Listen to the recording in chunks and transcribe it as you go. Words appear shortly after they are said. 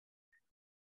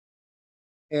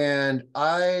And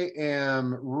I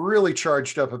am really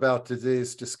charged up about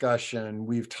today's discussion.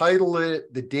 We've titled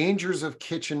it "The Dangers of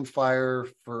Kitchen Fires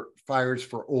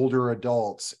for Older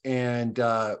Adults." And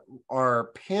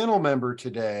our panel member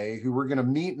today, who we're going to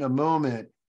meet in a moment,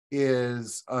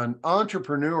 is an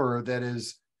entrepreneur that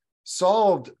has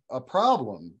solved a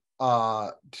problem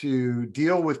to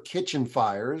deal with kitchen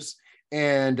fires.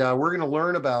 And we're going to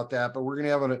learn about that, but we're going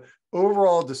to have an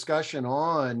overall discussion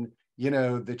on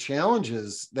the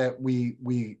challenges that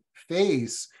we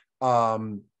face,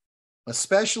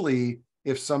 especially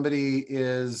if somebody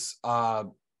is has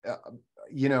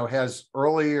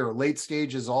early or late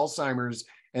stages Alzheimer's,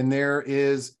 and there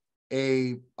is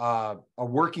a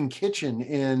working kitchen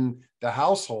in the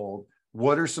household.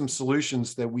 What are some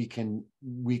solutions that we can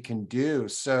do?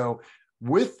 So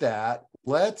with that,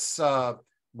 let's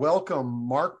welcome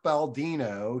Mark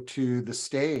Baldino to the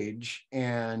stage.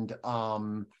 And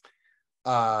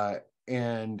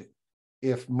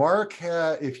if Mark,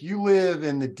 if you live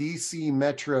in the DC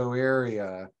metro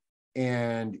area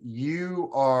and you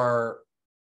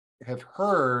have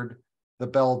heard the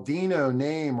Baldino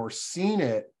name or seen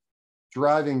it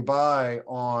driving by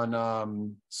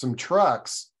on some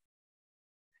trucks,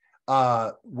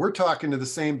 we're talking to the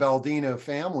same Baldino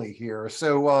family here.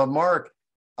 So Mark,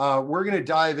 we're going to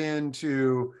dive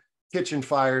into kitchen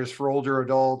fires for older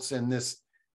adults and this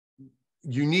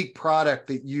unique product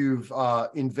that you've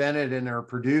invented and are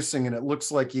producing, and it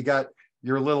looks like you got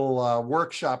your little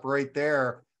workshop right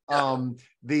there. But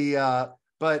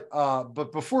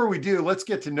before we do, let's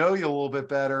get to know you a little bit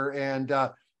better. And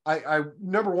I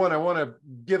number one, I want to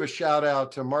give a shout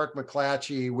out to Mark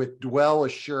McClatchy with Dwell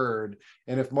Assured.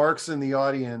 And if Mark's in the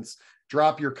audience,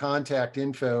 drop your contact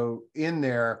info in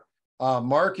there.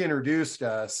 Mark introduced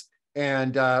us,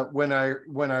 and when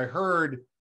I heard,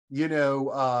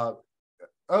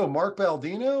 oh, Mark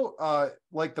Baldino,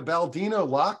 like the Baldino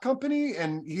Lock Company.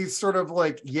 And he's sort of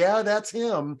like, yeah, that's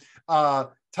him.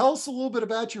 Tell us a little bit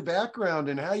about your background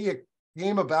and how you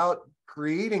came about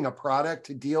creating a product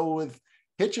to deal with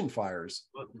kitchen fires.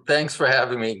 Thanks for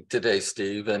having me today,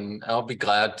 Steve. And I'll be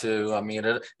glad to. I mean,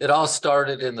 it all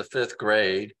started in the 5th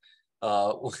grade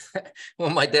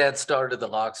when my dad started the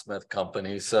locksmith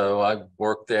company. So I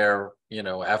worked there,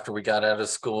 after we got out of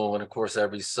school, and of course,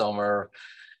 every summer.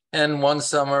 And one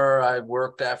summer I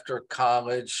worked after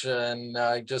college, and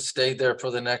I just stayed there for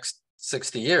the next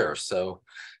 60 years. So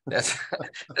that's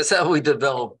how we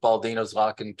developed Baldino's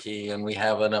Lock and Key. And we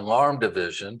have an alarm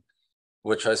division,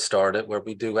 which I started, where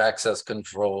we do access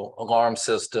control, alarm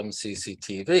system,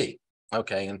 CCTV.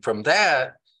 Okay, and from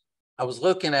that, I was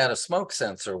looking at a smoke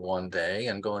sensor one day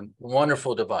and going,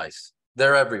 wonderful device.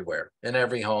 They're everywhere, in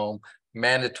every home,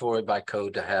 mandatory by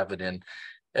code to have it in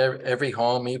every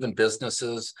home, even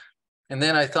businesses. And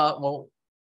then I thought, well,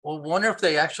 wonder if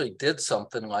they actually did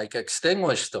something like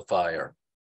extinguish the fire.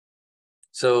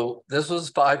 So this was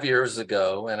 5 years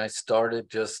ago, and I started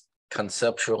just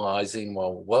conceptualizing,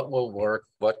 well, what will work?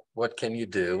 What can you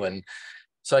do? And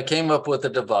so I came up with a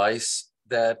device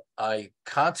that I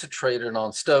concentrated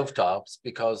on stovetops,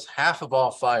 because half of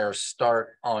all fires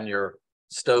start on your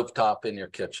stovetop in your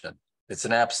kitchen. It's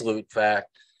an absolute fact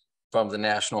from the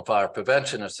National Fire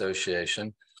Prevention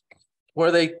Association, where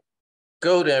they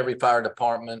go to every fire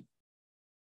department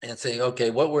and say, okay,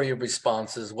 what were your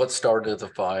responses? What started the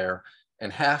fire?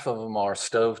 And half of them are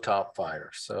stovetop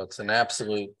fires. So it's an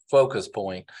absolute focus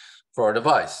point for our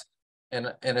device.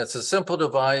 And it's a simple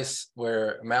device where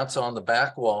it mounts on the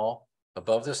back wall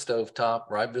above the stovetop,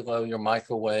 right below your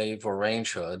microwave or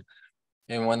range hood.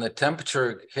 And when the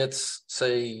temperature hits,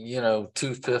 say,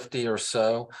 250 or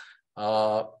so,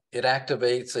 it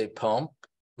activates a pump.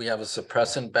 We have a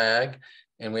suppressant bag,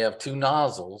 and we have 2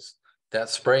 nozzles that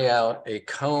spray out a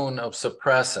cone of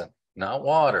suppressant, not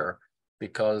water,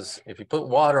 because if you put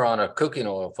water on a cooking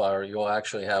oil fire, you'll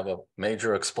actually have a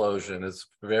major explosion. It's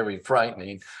very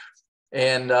frightening.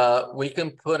 And we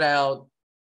can put out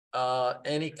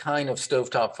any kind of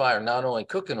stovetop fire, not only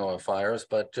cooking oil fires,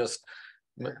 but just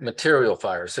material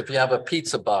fires. If you have a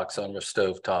pizza box on your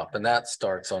stovetop and that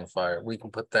starts on fire, we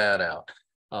can put that out.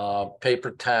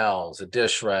 Paper towels, a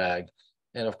dish rag,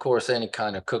 and of course, any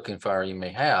kind of cooking fire you may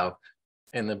have.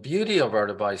 And the beauty of our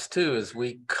device too is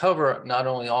we cover not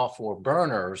only all 4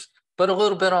 burners, but a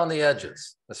little bit on the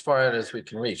edges, as far out as we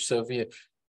can reach. So if you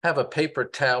have a paper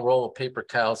towel, roll of paper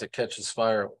towels that catches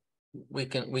fire, we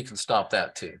can stop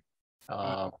that too.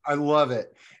 I love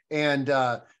it. And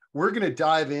we're going to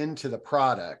dive into the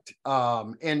product.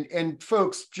 And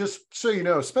folks, just so you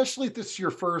know, especially if this is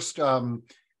your first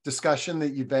discussion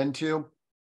that you've been to,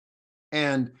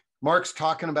 and Mark's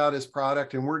talking about his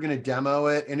product and we're going to demo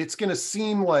it, and it's going to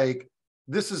seem like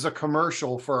this is a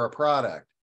commercial for a product.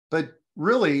 But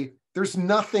really, there's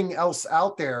nothing else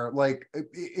out there. Like,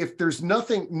 if there's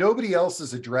nothing, nobody else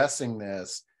is addressing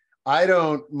this, I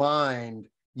don't mind,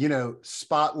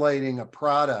 spotlighting a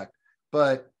product.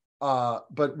 But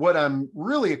what I'm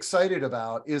really excited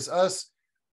about is us,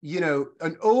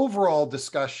 an overall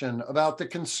discussion about the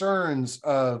concerns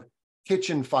of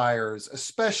kitchen fires,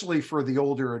 especially for the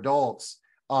older adults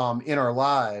in our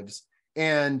lives.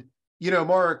 And,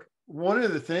 Mark, one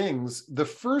of the things, the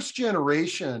first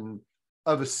generation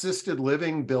of assisted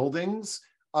living buildings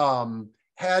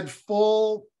had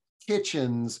full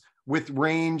kitchens with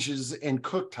ranges and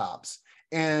cooktops.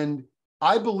 And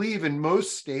I believe in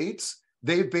most states,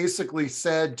 they've basically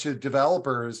said to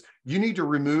developers, you need to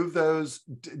remove those,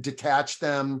 detach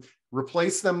them,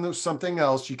 replace them with something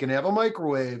else. You can have a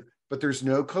microwave, but there's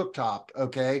no cooktop,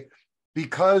 okay?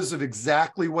 Because of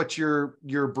exactly what you're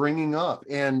bringing up.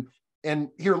 And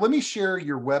here, let me share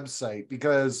your website,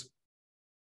 because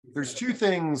there's two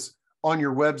things on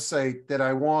your website that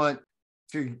I want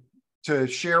to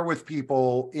share with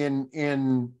people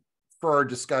in for our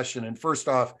discussion. And first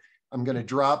off, I'm going to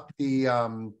drop the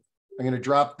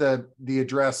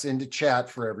address into chat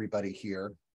for everybody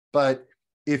here. But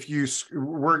if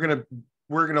we're going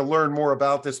to learn more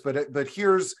about this, but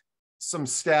here's some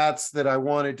stats that I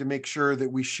wanted to make sure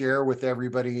that we share with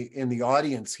everybody in the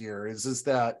audience here is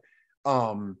that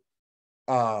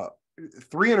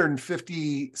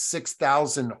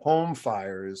 356,000 home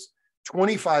fires,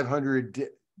 2,500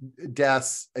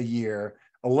 deaths a year,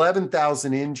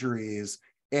 11,000 injuries,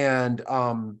 and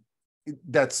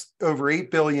that's over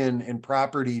 8 billion in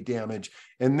property damage.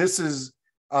 And this is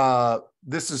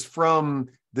from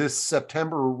this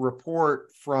September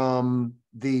report from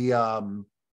the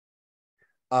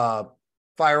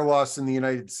fire loss in the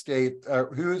United States.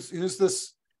 Who's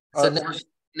this?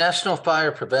 National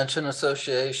Fire Prevention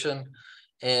Association,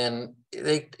 and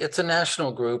it's a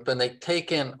national group, and they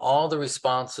take in all the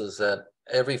responses that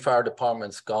every fire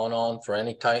department's gone on for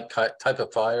any type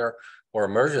of fire or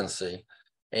emergency,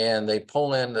 and they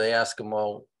pull in, they ask them,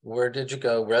 well, where did you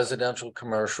go, residential,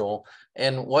 commercial,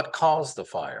 and what caused the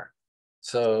fire?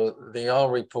 So they all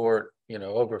report,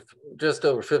 just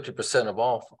over 50% of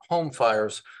all home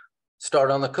fires start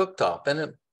on the cooktop, and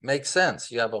it makes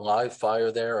sense. You have a live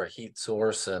fire there, a heat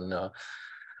source, and a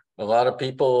lot of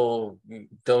people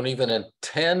don't even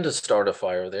intend to start a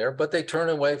fire there, but they turn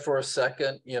away for a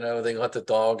second. They let the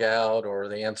dog out, or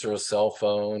they answer a cell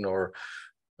phone, or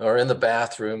in the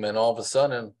bathroom, and all of a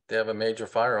sudden they have a major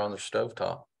fire on their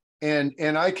stovetop. And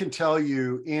I can tell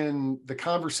you, in the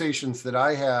conversations that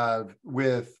I have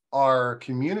with our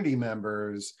community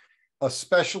members,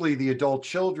 especially the adult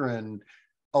children,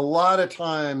 a lot of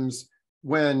times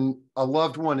when a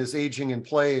loved one is aging in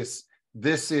place,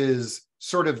 this is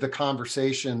sort of the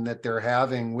conversation that they're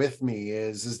having with me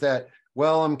is that,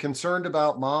 well, I'm concerned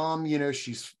about mom,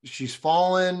 she's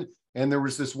fallen. And there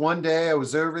was this one day I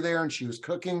was over there and she was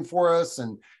cooking for us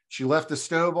and she left the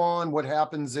stove on. What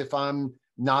happens if I'm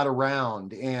not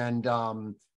around? And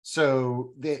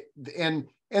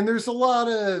there's a lot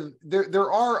of,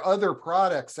 there are other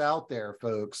products out there,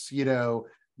 folks,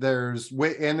 there's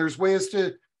ways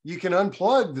to, you can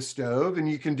unplug the stove and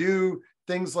you can do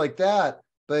things like that.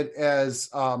 But as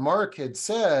Mark had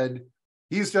said,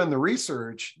 he's done the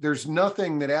research. There's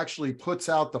nothing that actually puts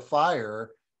out the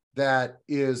fire that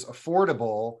is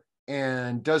affordable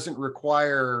and doesn't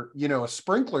require, a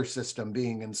sprinkler system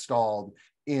being installed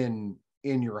in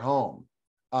your home.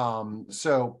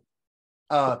 The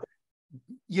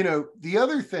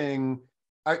other thing,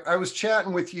 I was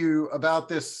chatting with you about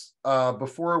this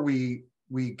before we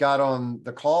got on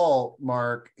the call,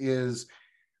 Mark, is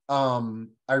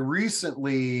I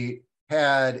recently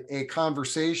had a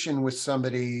conversation with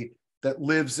somebody that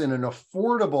lives in an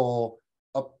affordable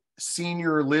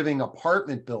senior living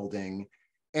apartment building.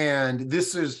 And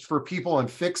this is for people on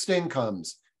fixed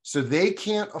incomes. So they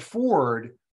can't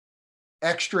afford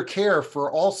extra care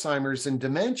for Alzheimer's and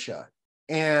dementia.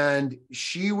 And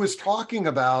she was talking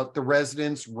about the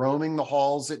residents roaming the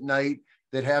halls at night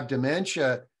that have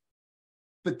dementia,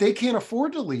 but they can't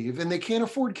afford to leave and they can't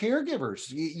afford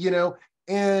caregivers,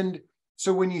 And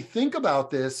so when you think about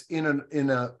this in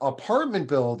an apartment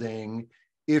building,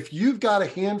 if you've got a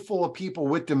handful of people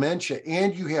with dementia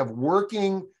and you have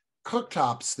working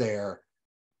cooktops there,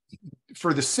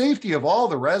 for the safety of all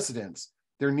the residents,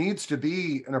 there needs to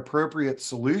be an appropriate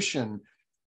solution.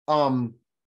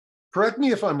 Correct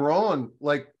me if I'm wrong,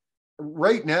 like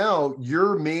right now,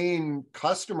 your main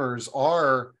customers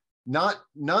are not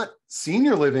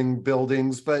senior living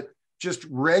buildings, but just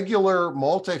regular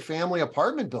multifamily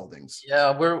apartment buildings.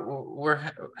 Yeah, we're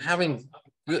having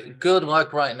good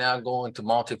luck right now going to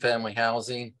multifamily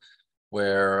housing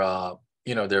where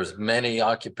there's many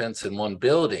occupants in one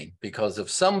building, because if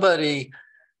somebody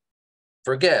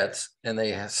forgets and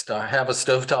they have a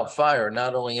stovetop fire,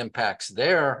 not only impacts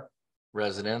their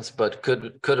residents, but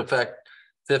could affect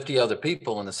 50 other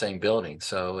people in the same building.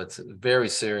 So it's very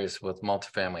serious with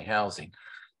multifamily housing,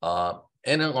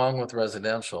 and along with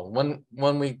residential.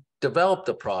 When we developed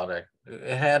the product,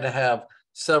 it had to have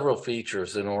several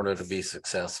features in order to be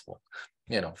successful.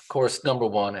 Of course, number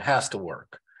one, it has to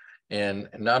work. And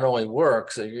not only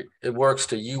works, it works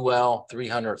to UL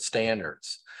 300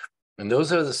 standards. And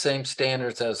those are the same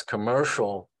standards as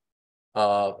commercial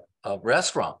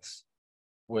restaurants,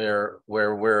 where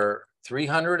we're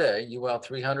 300A, UL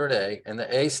 300A, and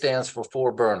the A stands for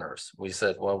 4 burners. We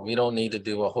said, well, we don't need to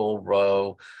do a whole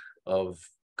row of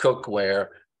cookware,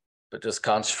 but just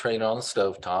concentrate on the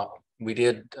stovetop. We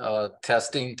did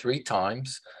testing 3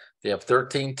 times. They have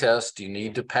 13 tests you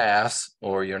need to pass,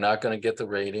 or you're not going to get the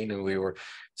rating. And we were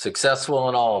successful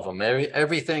in all of them.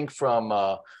 Everything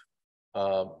from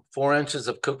 4 inches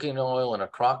of cooking oil in a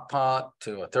crock pot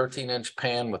to a 13-inch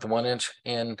pan with 1 inch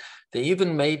in. They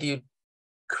even made you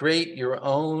create your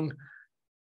own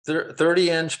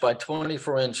 30-inch by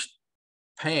 24-inch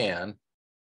pan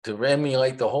to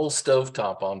emulate the whole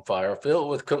stovetop on fire, fill it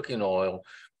with cooking oil.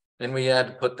 And we had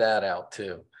to put that out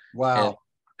too. Wow. And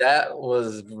that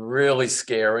was really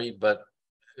scary, but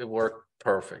it worked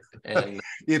perfect. And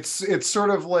it's sort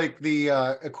of like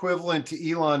the equivalent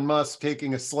to Elon Musk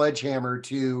taking a sledgehammer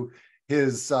to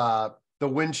his the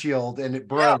windshield and it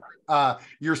broke. Yeah.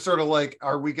 You're sort of like,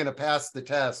 are we going to pass the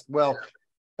test? Well,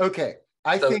 okay.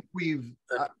 I think we've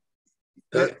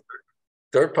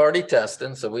third-party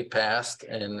testing, so we passed,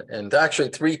 and actually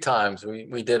 3 times.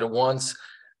 We did it once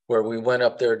where we went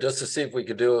up there just to see if we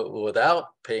could do it without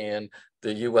paying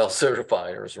the UL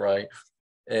certifiers, right?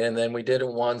 And then we did it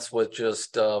once with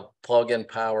just plug-in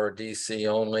power DC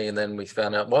only. And then we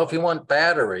found out, well, if you want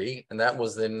battery, and that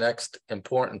was the next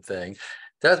important thing,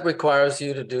 that requires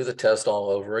you to do the test all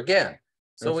over again.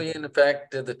 So we, in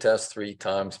fact, did the test 3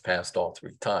 times, passed all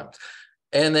 3 times.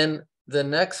 And then the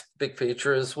next big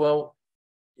feature is, well,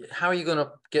 how are you going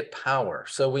to get power?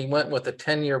 So we went with a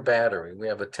 10-year battery. We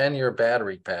have a 10-year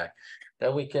battery pack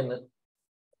that we can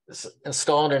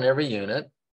install in every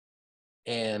unit.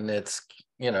 And it's,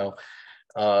 you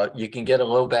can get a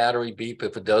low battery beep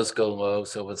if it does go low.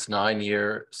 So it's 9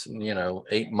 years,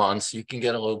 8 months, you can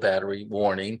get a low battery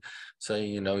warning. So,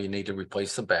 you need to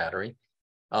replace the battery.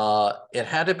 It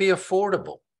had to be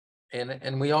affordable.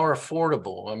 And we are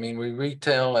affordable. I mean, we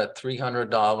retail at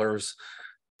 $300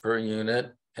 per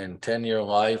unit and 10-year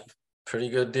life, pretty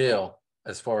good deal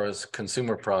as far as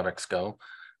consumer products go.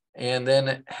 And then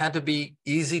it had to be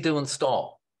easy to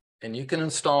install. And you can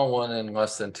install one in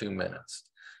less than 2 minutes.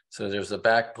 So there's a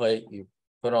back plate, you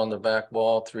put on the back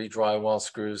wall, 3 drywall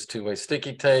screws, 2-way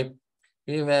sticky tape.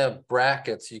 You even have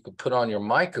brackets you could put on your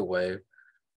microwave,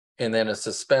 and then it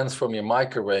suspends from your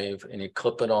microwave and you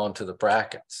clip it onto the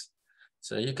brackets.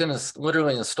 So you can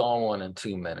literally install one in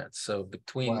 2 minutes. So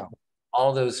between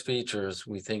all those features,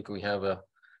 we think we have a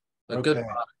good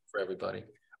product for everybody.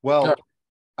 Well,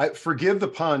 I forgive the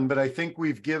pun, but I think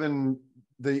we've given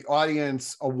the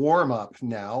audience a warm up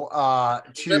now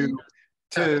to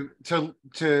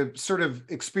sort of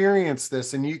experience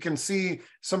this. And you can see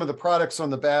some of the products on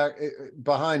the back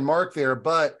behind Mark there,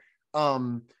 but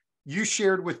you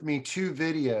shared with me 2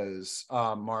 videos,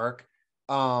 Mark.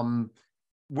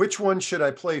 Which one should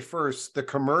I play first, the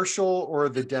commercial or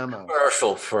the demo?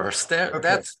 Commercial first.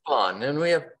 That's fun. And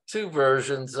we have 2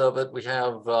 versions of it. We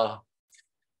have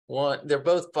one, they're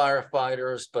both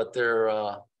firefighters, but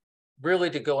they're really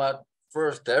to go out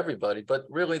first to everybody, but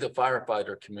really the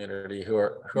firefighter community who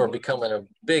are becoming a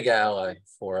big ally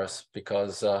for us,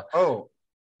 because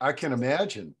I can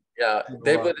imagine. Yeah,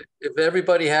 they would, if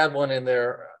everybody had one in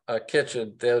their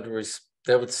kitchen, they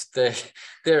would stay.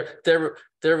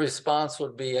 Their response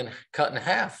would be cut in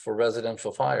half for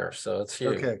residential fire. So it's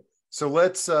huge. Okay, so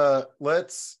let's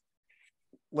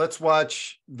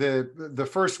watch the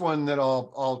first one that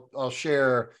I'll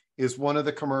share is one of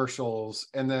the commercials,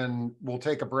 and then we'll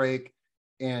take a break,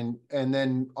 and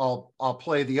then I'll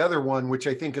play the other one, which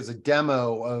I think is a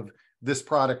demo of this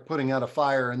product putting out a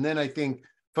fire. And then I think,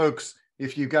 folks,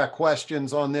 if you've got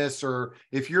questions on this, or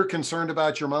if you're concerned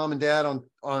about your mom and dad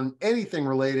on anything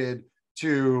related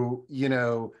to,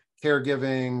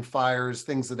 caregiving, fires,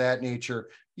 things of that nature,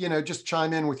 just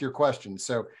chime in with your questions.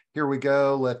 So here we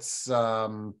go. Let's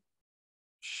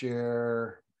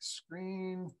share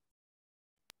screen.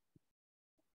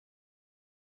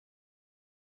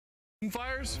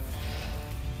 Fires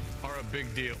are a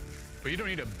big deal, but you don't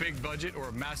need a big budget or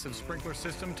a massive sprinkler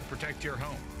system to protect your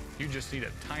home. You just need a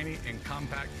tiny and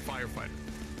compact firefighter.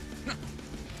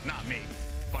 Not me,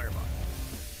 Firebot.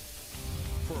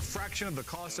 For a fraction of the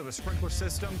cost of a sprinkler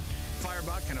system,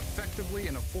 Firebot can effectively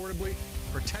and affordably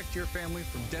protect your family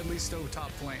from deadly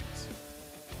stovetop flames.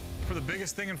 For the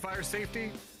biggest thing in fire safety,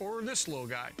 order this little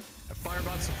guy at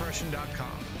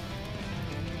firebotsuppression.com.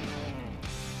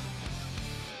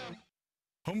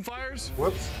 Home fires?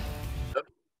 Whoops.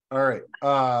 All right.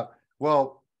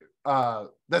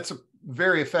 That's a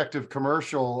very effective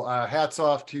commercial. Hats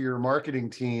off to your marketing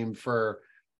team for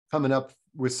coming up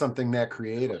with something that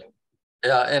creative.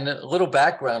 Yeah, and a little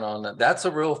background on that. That's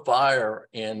a real fire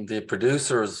in the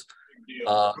producer's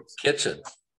kitchen.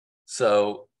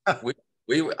 So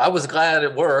I was glad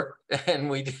it worked, and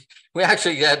we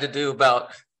actually had to do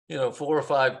about 4 or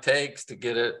 5 takes to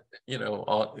get it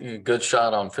on a good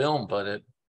shot on film. But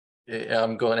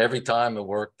I'm going every time it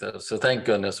worked. So thank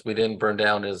goodness we didn't burn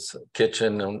down his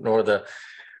kitchen nor the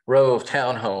row of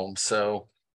townhomes. So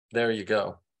there you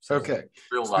go. So okay.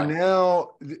 So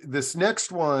now this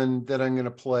next one that I'm going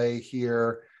to play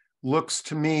here looks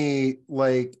to me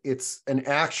like it's an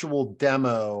actual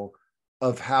demo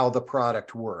of how the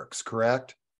product works,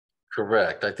 correct?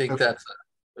 Correct. I think that's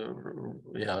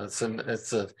it's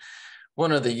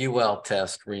one of the UL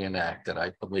tests reenacted,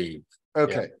 I believe.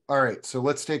 Okay. Yeah. All right. So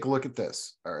let's take a look at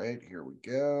this. All right, here we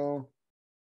go.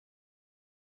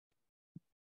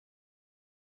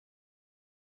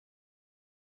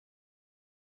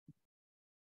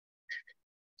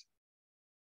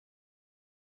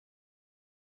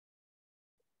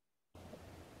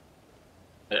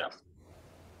 Yeah.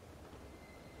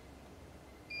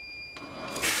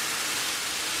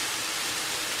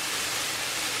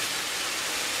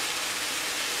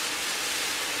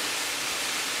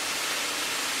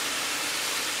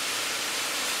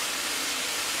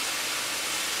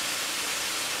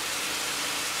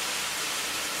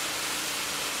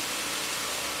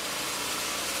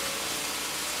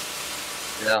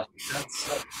 Yeah,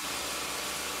 that's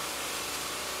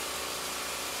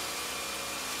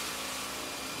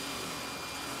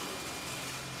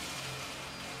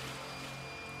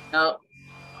now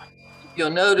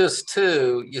you'll notice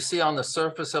too, you see on the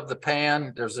surface of the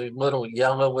pan, there's a little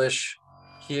yellowish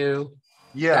hue.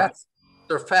 Yeah. That's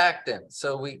surfactant.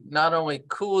 So we not only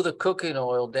cool the cooking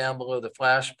oil down below the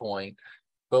flash point,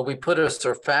 but we put a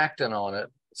surfactant on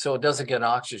it so it doesn't get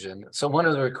oxygen. So one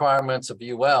of the requirements of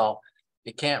UL,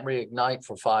 you can't reignite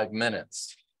for 5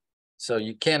 minutes. So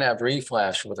you can't have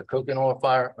reflash with a cooking oil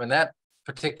fire. In that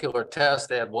particular test,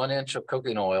 they had 1 inch of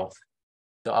cooking oil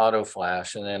to auto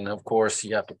flash. And then of course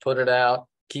you have to put it out,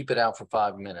 keep it out for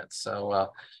 5 minutes. So,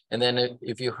 and then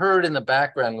if you heard in the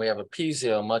background, we have a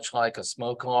piezo, much like a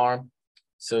smoke alarm.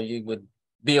 So you would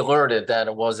be alerted that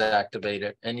it was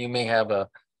activated, and you may have a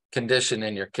condition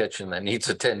in your kitchen that needs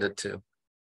attended to.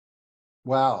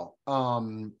 Wow.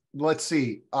 Let's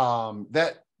see.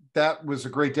 That was a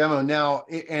great demo. Now,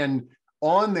 and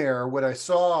on there, what I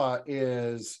saw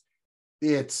is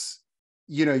it's,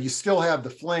 you still have the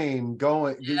flame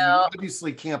going. Yeah. You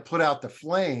obviously can't put out the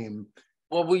flame.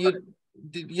 Well, you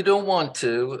don't want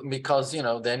to, because,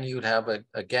 then you'd have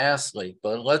a gas leak.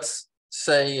 But let's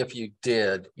say if you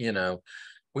did,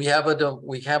 we have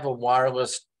a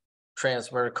wireless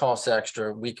transmitter, costs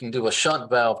extra. We can do a shunt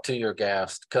valve to your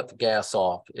gas to cut the gas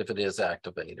off if it is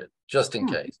activated, just in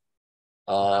case.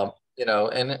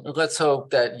 And let's hope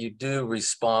that you do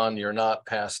respond. You're not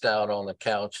passed out on the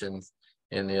couch in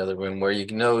the other room where you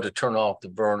know to turn off the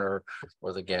burner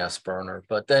or the gas burner.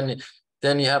 But then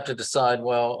you have to decide,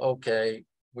 well, okay,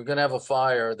 we're going to have a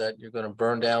fire that you're going to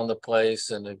burn down the place,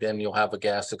 and again, you'll have a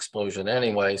gas explosion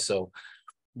anyway. So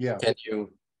yeah, can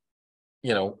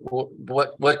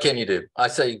what can you do? I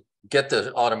say get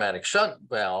the automatic shunt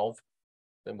valve,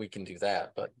 then we can do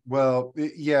that. But well,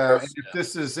 yeah, and if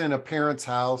this is in a parent's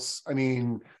house, I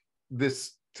mean,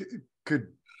 this could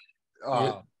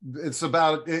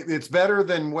it's better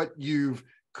than what you've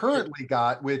currently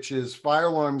got, which is fire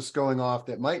alarms going off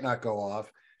that might not go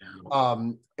off. What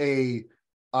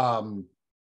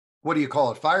do you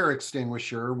call it? Fire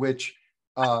extinguisher, which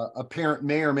a parent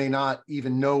may or may not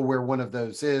even know where one of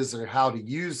those is or how to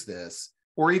use this,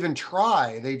 or even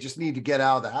try. They just need to get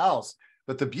out of the house.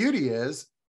 But the beauty is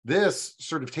this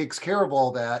sort of takes care of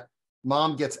all that.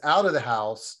 Mom gets out of the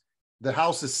house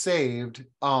is saved,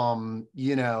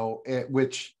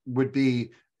 which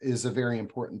is a very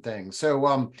important thing.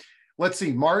 So let's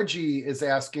see, Margie is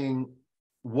asking,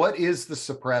 what is the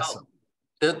suppressant?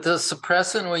 The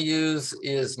suppressant we use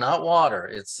is not water.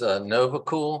 It's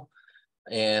NovaCool.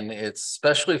 and it's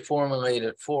specially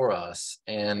formulated for us.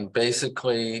 And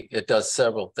basically it does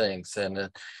several things, and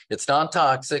it's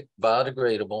non-toxic,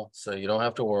 biodegradable, so you don't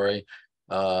have to worry.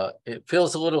 It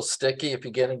feels a little sticky if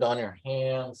you get it on your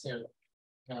hands. Here,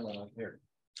 come on, here.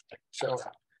 So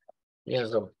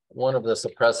here's one of the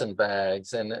suppressant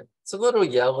bags, and it's a little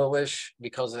yellowish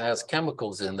because it has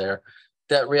chemicals in there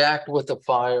that react with the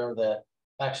fire that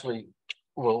actually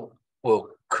will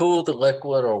cool the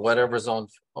liquid or whatever's on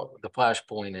the flash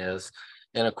point is,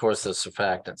 and of course the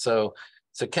surfactant. So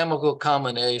it's a chemical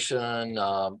combination.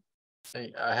 I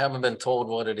haven't been told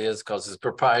what it is because it's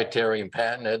proprietary and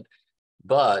patented,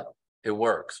 but it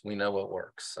works. We know it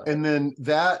works. So. And then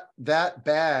that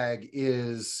bag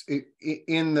is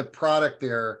in the product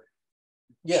there.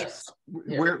 Yes.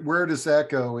 Where does that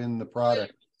go in the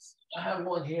product? I have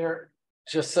one here.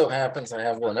 Just so happens I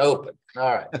have one open. All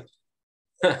right.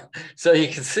 So you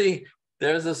can see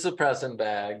there's a suppressant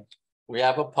bag. We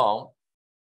have a pump,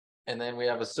 and then we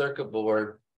have a circuit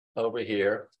board over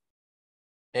here,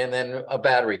 and then a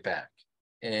battery pack.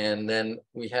 And then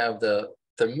we have the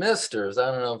misters.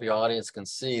 I don't know if your audience can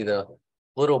see the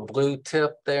little blue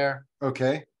tip there.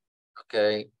 Okay.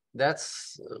 Okay.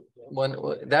 That's when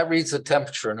that reads the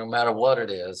temperature no matter what it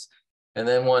is. And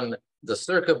then when the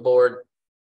circuit board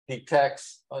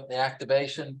detects the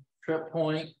activation trip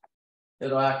point,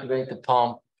 it'll activate the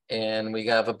pump, and we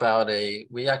have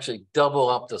we actually double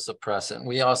up the suppressant.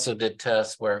 We also did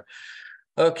tests where,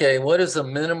 okay, what is the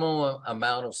minimal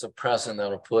amount of suppressant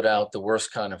that'll put out the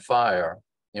worst kind of fire?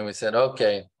 And we said,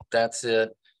 okay, that's it.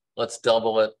 Let's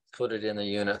double it, put it in the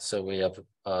unit, so we have,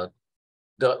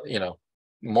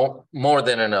 more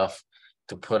than enough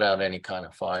to put out any kind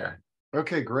of fire.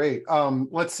 Okay, great.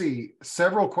 Let's see.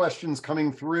 Several questions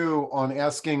coming through on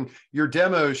asking, your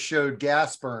demos showed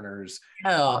gas burners.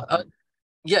 Gas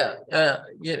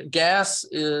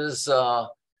is,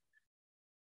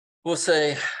 we'll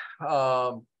say,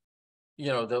 the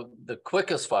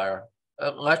quickest fire.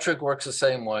 Electric works the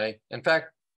same way. In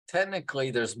fact,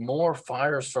 technically, there's more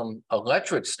fires from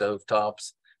electric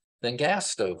stovetops than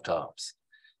gas stovetops,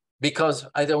 because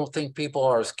I don't think people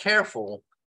are as careful.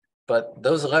 But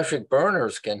those electric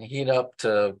burners can heat up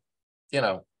to,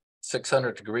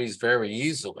 600 degrees very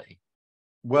easily.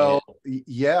 Well,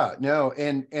 yeah, no.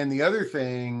 And the other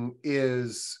thing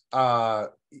is, my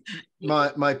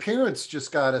parents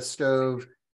just got a stove.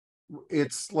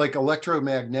 It's like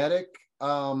electromagnetic.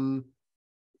 I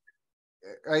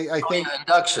think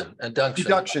induction.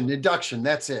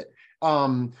 That's it.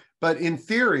 But in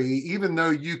theory, even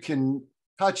though you can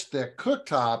touch the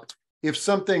cooktop, if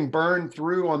something burned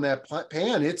through on that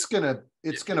pan, it's gonna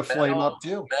flame up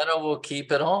too. Metal will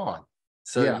keep it on.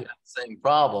 So yeah. You have the same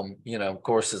problem. Of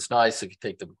course, it's nice if you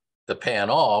take the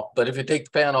pan off, but if you take the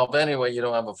pan off anyway, you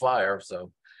don't have a fire.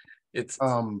 So it's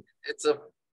a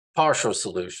partial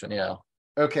solution. Yeah.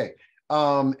 Okay.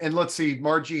 And let's see,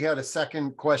 Margie had a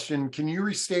second question. Can you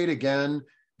restate again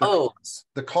the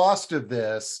cost of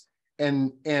this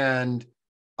and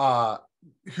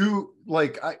who,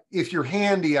 if you're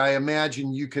handy, I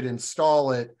imagine you could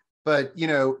install it, but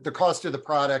the cost of the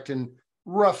product, and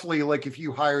roughly, if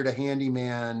you hired a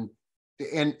handyman,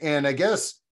 and I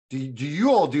guess, do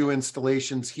you all do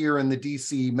installations here in the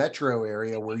DC metro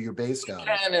area where you're based out of?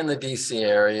 And in the DC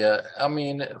area, I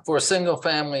mean, for a single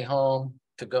family home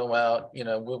to go out,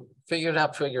 we'll figure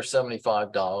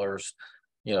 $75,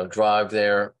 drive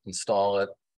there, install it,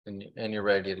 and you're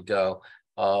ready to go.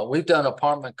 We've done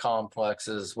apartment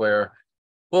complexes where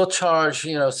we'll charge,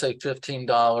 say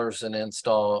 $15 and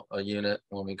install a unit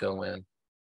when we go in.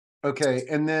 Okay,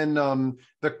 and then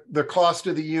the cost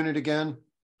of the unit again?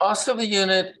 Cost of the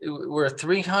unit, we're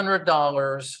 $300,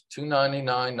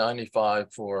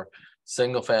 $299.95 for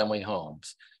single family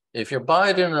homes. If you're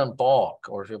buying it in bulk,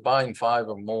 or if you're buying 5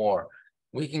 or more,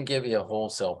 we can give you a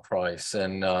wholesale price,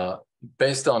 and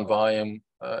based on volume.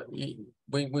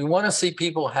 We want to see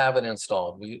people have it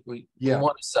installed. We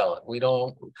want to sell it. We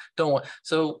don't want,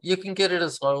 so you can get it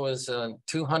as low as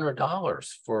 $200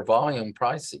 for volume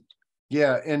pricing.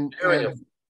 Yeah, and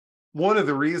one of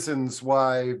the reasons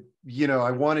why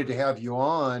I wanted to have you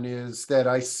on is that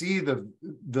I see the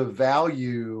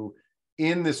value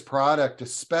in this product,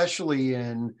 especially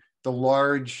in the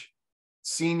large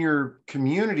senior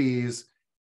communities.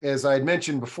 As I had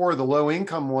mentioned before, the low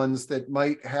income ones that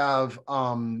might have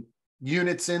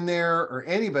units in there, or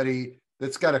anybody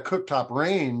that's got a cooktop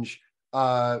range,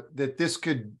 that this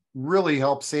could really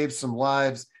help save some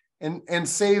lives and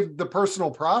save the personal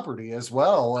property as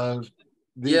well.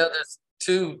 There's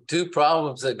two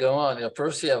problems that go on.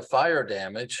 First, you have fire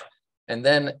damage, and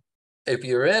then if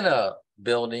you're in a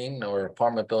building or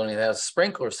apartment building that has a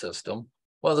sprinkler system,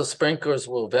 Well, the sprinklers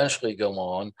will eventually go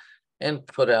on and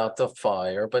put out the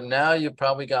fire, but now you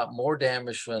probably got more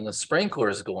damage from the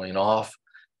sprinklers going off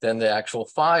than the actual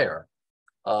fire.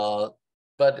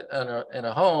 But in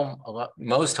a home,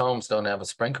 most homes don't have a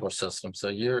sprinkler system, so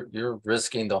you're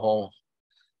risking the whole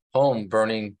home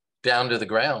burning down to the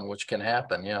ground, which can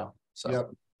happen. Yeah. So. Yep.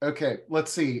 Okay.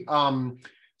 Let's see.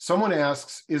 Someone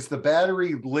asks, "Is the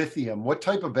battery lithium? What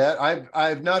type of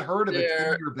I've not heard of a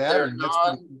 10-year battery."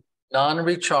 They're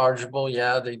non-rechargeable.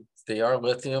 Yeah, they are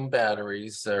lithium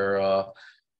batteries. They're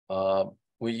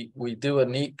we do a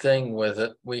neat thing with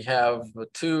it. We have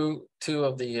two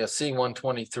of the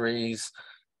C123s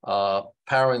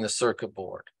powering the circuit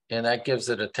board, and that gives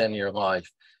it a 10-year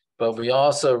life. But we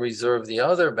also reserve the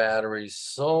other batteries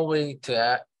solely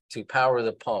to power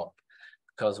the pump,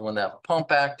 because when that pump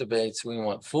activates, we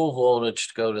want full voltage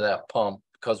to go to that pump,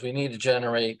 because we need to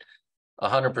generate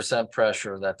 100%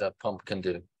 pressure that pump can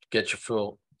do. Get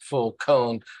your full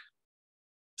cone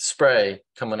spray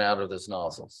coming out of those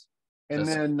nozzles. And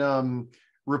then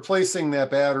replacing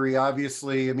that battery,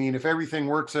 obviously, I mean, if everything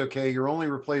works okay, you're only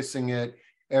replacing it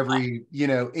every,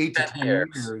 8 to 10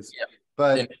 years. Yeah.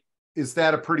 But is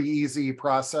that a pretty easy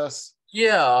process?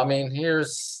 Yeah, I mean,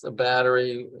 here's a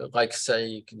battery. Like say,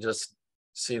 you can just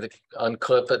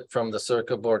unclip it from the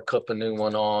circuit board, clip a new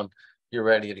one on. You're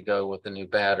ready to go with the new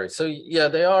battery. So yeah,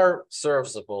 they are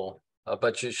serviceable,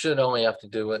 but you should only have to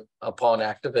do it upon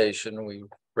activation. We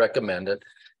recommend it.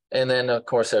 And then of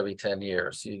course, every 10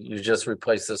 years, you just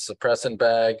replace the suppressant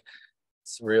bag.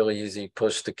 It's really easy,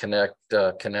 push the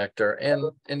connector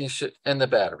and you should, and the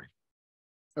battery.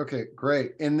 Okay,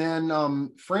 great. And then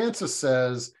Francis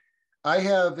says, I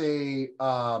have a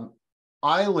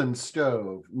island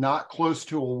stove not close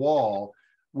to a wall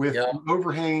with an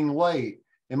overhanging light.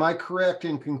 Am I correct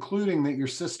in concluding that your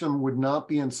system would not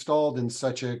be installed in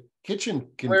such a kitchen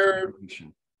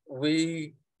configuration?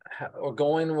 We are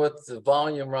going with the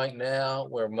volume right now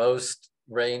where most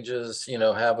ranges,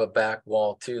 have a back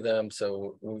wall to them.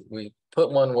 So we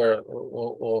put one where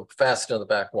we'll fasten to the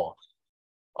back wall.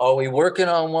 Are we working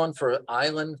on one for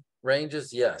island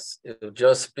ranges? Yes, it'll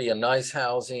just be a nice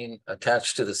housing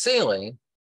attached to the ceiling.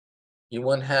 You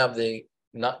wouldn't have you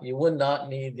would not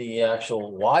need the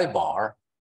actual Y bar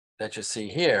that you see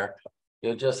here.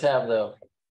 You'll just have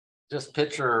just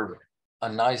picture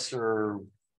a nicer,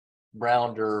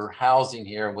 rounder housing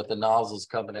here with the nozzles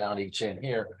coming out each in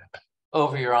here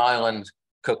over your island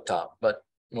cooktop. But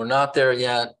we're not there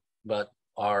yet, but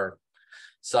our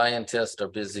scientists are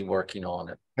busy working on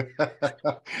it.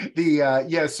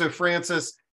 So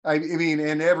Francis, I mean,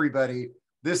 and everybody,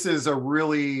 this is a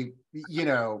really,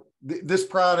 this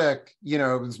product,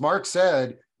 as Mark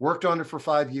said, worked on it for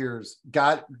 5 years,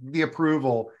 got the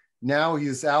approval. Now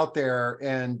he's out there,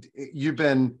 and you've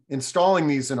been installing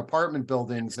these in apartment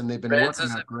buildings, and they've been working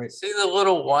out great. See the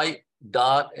little white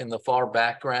dot in the far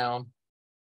background?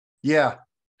 Yeah.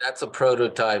 That's a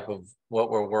prototype of what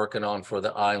we're working on for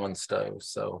the island stove.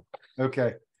 So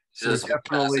okay, so just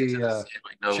definitely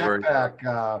check back,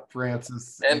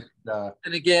 Francis. And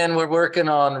again, we're working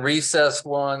on recessed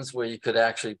ones where you could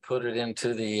actually put it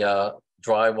into the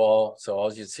drywall. So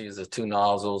all you see is the two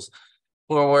nozzles.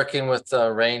 We're working with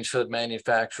range hood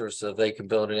manufacturers so they can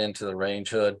build it into the range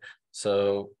hood.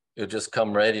 So it'll just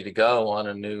come ready to go on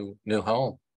a new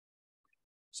home.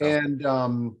 So. And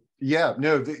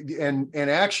and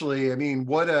actually, I mean,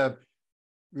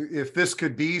 if this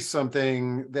could be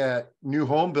something that new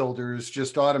home builders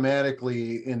just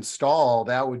automatically install,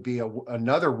 that would be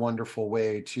another wonderful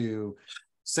way to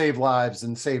save lives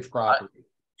and save property.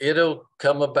 It'll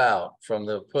come about from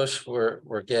the push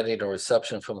we're getting, a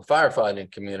reception from the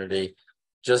firefighting community,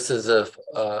 just as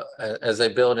they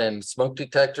build in smoke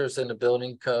detectors in the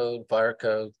building code, fire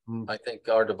code. I think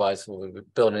our device will be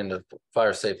built into the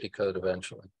fire safety code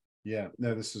eventually. Yeah,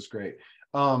 no, this is great.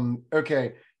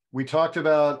 Okay, we talked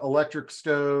about electric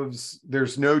stoves.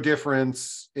 There's no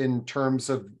difference in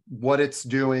terms of what it's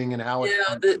doing and how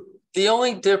it's the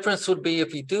only difference would be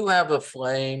if you do have a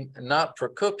flame, not for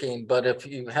cooking, but if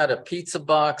you had a pizza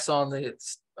box you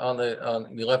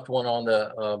left one on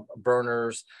the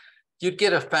burners, you'd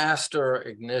get a faster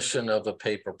ignition of a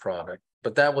paper product.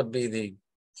 But that would be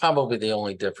probably the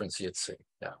only difference you'd see.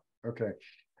 Yeah. Okay.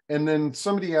 And then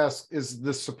somebody asked, is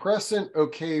the suppressant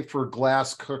okay for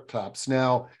glass cooktops?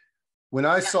 Now, when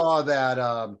I saw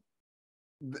that,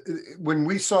 when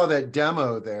we saw that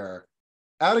demo there,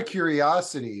 out of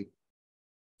curiosity,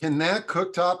 can that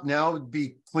cooktop now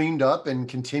be cleaned up and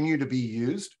continue to be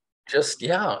used?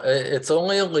 It's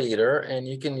only a liter, and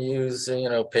you can use,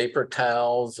 paper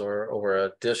towels or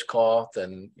a dishcloth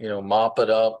and, mop it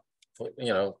up,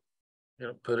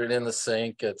 put it in the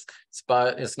sink. It's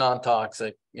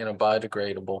non-toxic,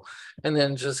 biodegradable, and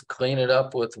then just clean it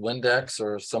up with Windex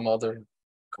or some other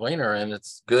cleaner, and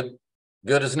it's good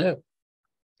as new.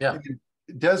 Yeah.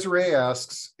 Desiree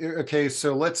asks, okay,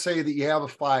 so let's say that you have a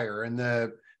fire and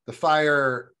the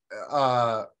fire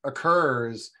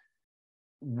occurs.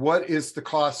 What is the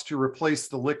cost to replace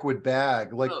the liquid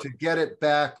bag, like to get it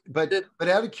back? But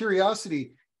out of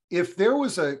curiosity, if there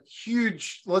was a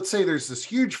huge, let's say there's this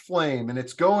huge flame and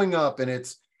it's going up and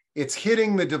it's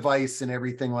hitting the device and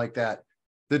everything like that,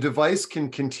 the device can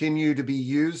continue to be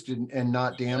used and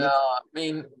not damaged? I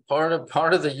mean, part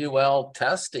of the UL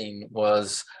testing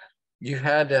was you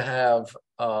had to have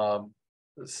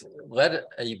let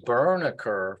a burn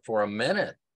occur for a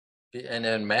minute and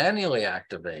then manually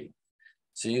activate.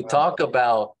 So you talk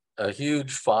about a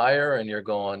huge fire and you're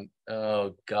going,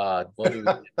 oh God, what do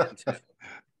we do?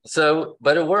 So,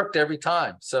 but it worked every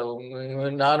time. So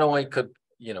we not only could,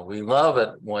 we love it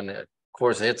when it, of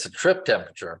course, it hits a trip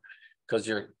temperature, because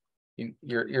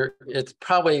it's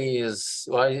probably is,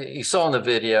 well, you saw in the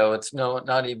video, it's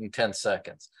not even 10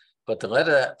 seconds, but to let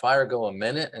that fire go a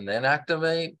minute and then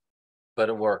activate, but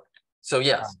it worked. So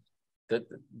yes,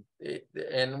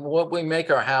 and what we make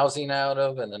our housing out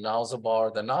of, and the nozzle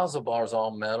bar is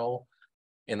all metal,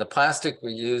 and the plastic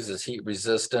we use is heat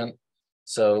resistant.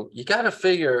 So you got to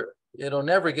figure it'll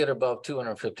never get above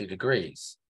 250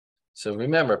 degrees. So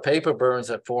remember, paper burns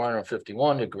at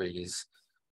 451 degrees.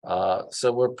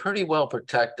 So we're pretty well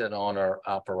protected on our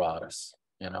apparatus,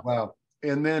 Wow.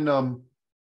 And then,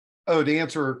 to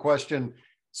answer her question,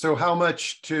 so how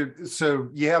much so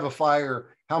you have a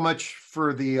fire, how much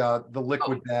for the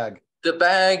liquid bag? The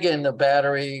bag and the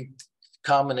battery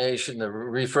combination, the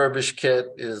refurbished kit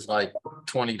is like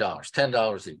 $20,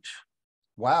 $10 each.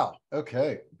 Wow.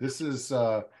 Okay. This is,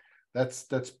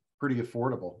 that's pretty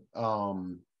affordable.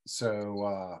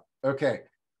 Okay.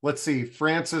 Let's see.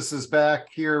 Francis is back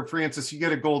here. Francis, you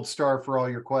get a gold star for all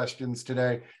your questions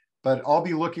today, but I'll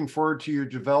be looking forward to you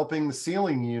developing the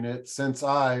ceiling unit, since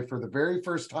I, for the very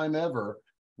first time ever,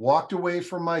 walked away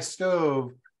from my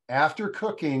stove after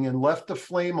cooking and left the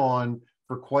flame on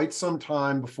for quite some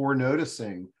time before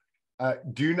noticing.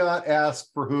 Do not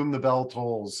ask for whom the bell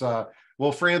tolls.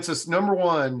 Well, Francis, number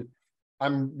one,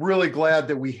 I'm really glad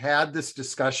that we had this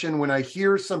discussion. When I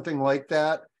hear something like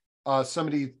that,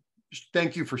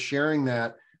 thank you for sharing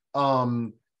that.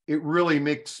 It really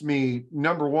makes me,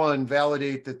 number one,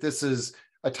 validate that this is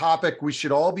a topic we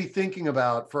should all be thinking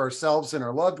about for ourselves and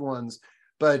our loved ones.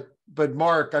 But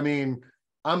Mark, I mean,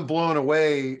 I'm blown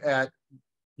away at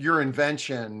your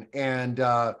invention, and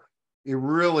it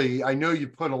really, I know you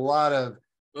put a lot of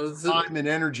time and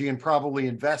energy and probably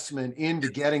investment into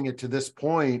getting it to this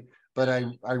point, but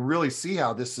I really see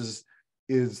how this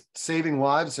is saving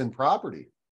lives and property.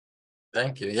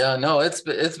 Thank you. Yeah, no, it's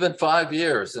been 5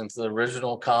 years since the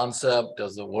original concept,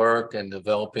 does it work, and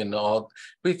developing all.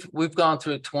 We've gone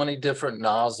through 20 different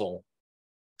nozzle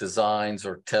designs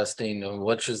or testing of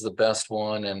which is the best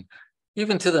one, and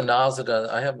even to the nozzle.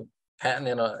 I have a patent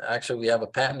in. Actually, we have a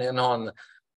patent in on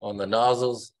the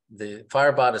nozzles. The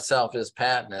Firebot itself is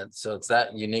patented, so it's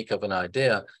that unique of an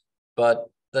idea. But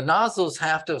the nozzles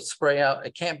have to spray out.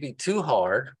 It can't be too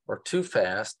hard or too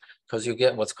fast, because you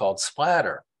get what's called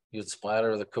splatter. You'd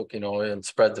splatter the cooking oil and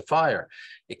spread the fire.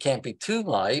 It can't be too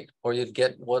light, or you'd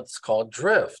get what's called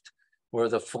drift, where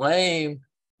the flame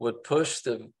would push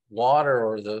the water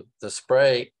or the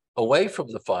spray away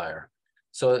from the fire.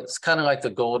 So it's kind of like the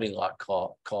Goldilocks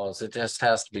clause. It just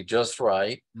has to be just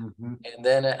right. Mm-hmm. And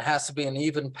then it has to be an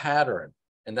even pattern.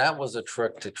 And that was a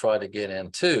trick to try to get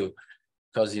into,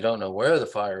 because you don't know where the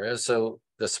fire is. So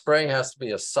the spray has to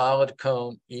be a solid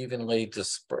cone, evenly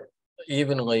dispersed.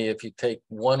 Evenly, if you take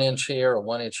 1 inch here or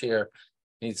 1 inch here,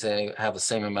 you need to have the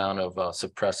same amount of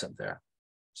suppressant there.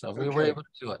 So we were able to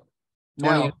do it.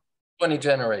 20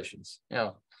 generations.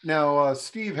 Yeah. Now,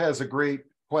 Steve has a great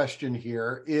question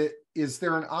here. Is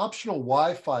there an optional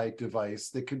Wi-Fi device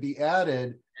that could be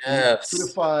added to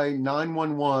notify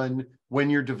 911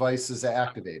 when your device is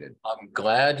activated? I'm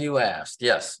glad you asked.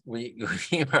 Yes, we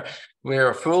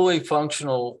are fully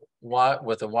functional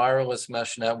with a wireless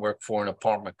mesh network for an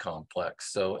apartment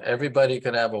complex. So everybody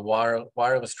could have a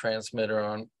wireless transmitter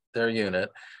on their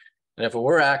unit. And if it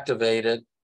were activated,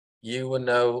 you would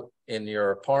know in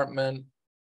your apartment,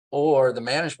 or the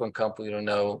management company would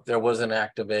know there was an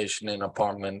activation in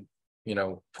apartment,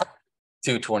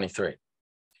 223.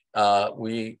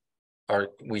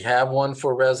 We have one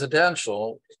for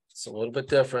residential. It's a little bit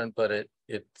different, but it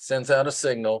sends out a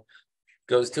signal,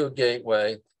 goes to a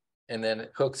gateway, and then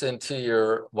it hooks into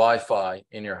your Wi-Fi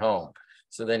in your home.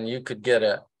 So then you could get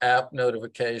an app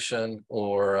notification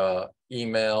or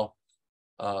email,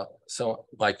 so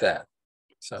like that.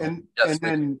 So And yes,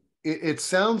 then it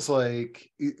sounds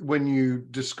like when you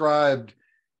described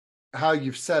how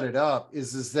you've set it up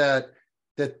is that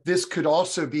this could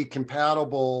also be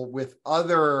compatible with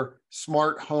other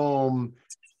smart home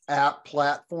app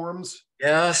platforms.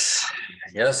 yes,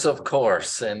 yes, of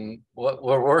course. And what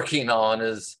we're working on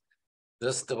is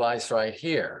this device right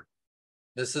here.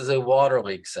 This is a water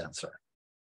leak sensor.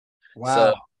 Wow.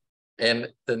 So, and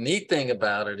the neat thing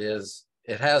about it is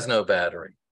it has no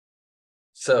battery.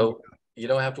 So you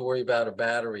don't have to worry about a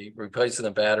battery, replacing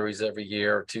the batteries every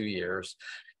year or 2 years.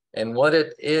 And what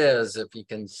it is, if you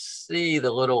can see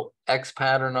the little X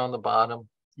pattern on the bottom.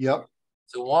 Yep.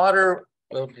 So water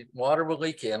will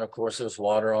leak in. Of course, there's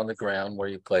water on the ground where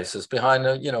you place this behind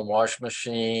a wash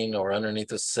machine or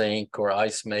underneath a sink or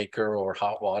ice maker or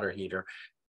hot water heater.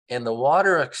 And the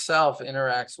water itself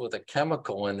interacts with a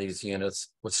chemical in these units,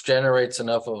 which generates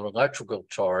enough of an electrical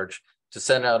charge to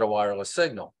send out a wireless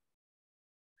signal.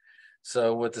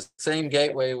 So with the same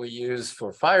gateway we use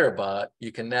for Firebot,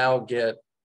 you can now get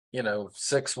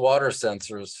 6 water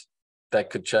sensors that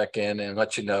could check in and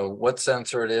let you know what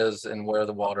sensor it is and where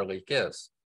the water leak is.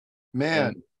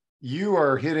 Man, you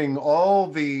are hitting all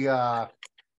the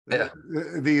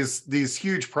these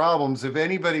huge problems. If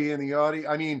anybody in the audience,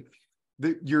 I mean,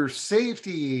 your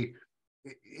safety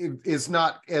is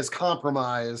not as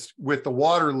compromised with the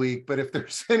water leak, but if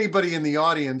there's anybody in the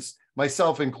audience,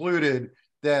 myself included,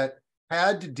 that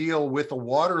had to deal with a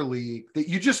water leak that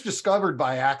you just discovered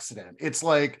by accident, it's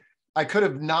like my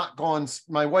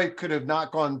wife could have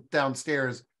not gone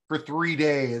downstairs for 3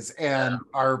 days and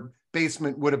our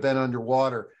basement would have been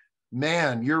underwater.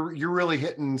 Man, you're really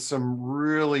hitting some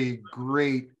really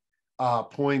great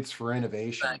points for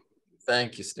innovation.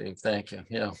 Thank you, Steve. Thank you.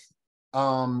 Yeah.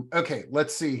 Okay,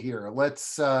 let's see here.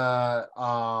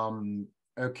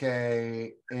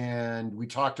 Okay, and we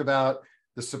talked about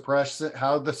the suppression,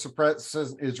 how the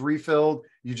suppressor is refilled.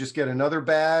 You just get another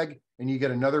bag and you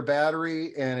get another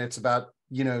battery, and it's about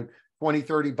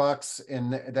 20-30 bucks,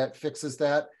 and that fixes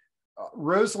that.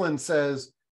 Rosalind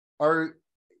says,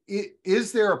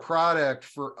 is there a product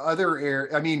for other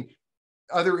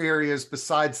areas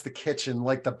besides the kitchen,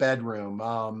 like the bedroom?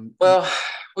 Well,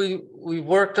 we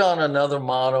worked on another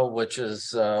model, which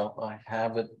is I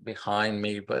have it behind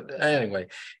me, but anyway,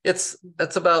 it's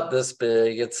about this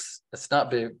big. It's not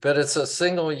big, but it's a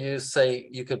single use. Say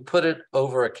you could put it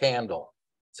over a candle,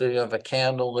 so you have a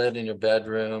candle lit in your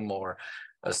bedroom or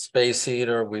a space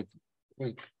heater. We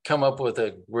come up with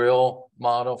a grill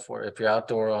model for if you're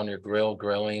outdoor on your grill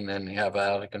grilling and you have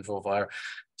out of control fire.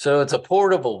 So it's a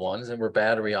portable one, and we're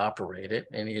battery operated,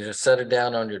 and you just set it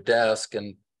down on your desk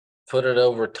and put it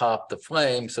over top the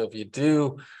flame. So if you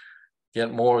do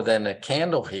get more than a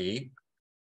candle heat,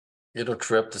 it'll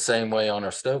trip the same way on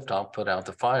our stovetop, put out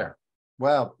the fire.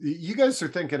 Wow, you guys are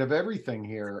thinking of everything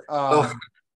here.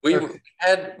 We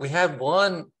had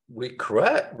one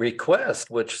request,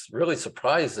 which really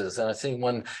surprises, and I see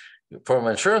one from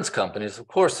insurance companies. Of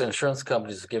course, the insurance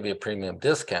companies give you a premium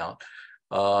discount.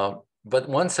 But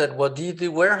one said, well, do you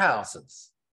do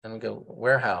warehouses? And we go,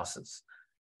 warehouses?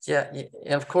 Yeah.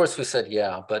 And of course we said,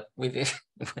 yeah, but we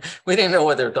didn't know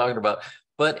what they were talking about.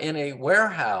 But in a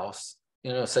warehouse,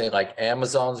 say like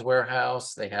Amazon's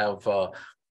warehouse, they have,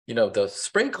 the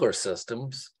sprinkler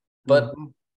systems, but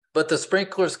the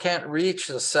sprinklers can't reach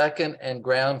the second and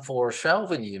ground floor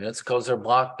shelving units because they're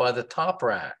blocked by the top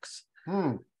racks.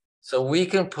 So we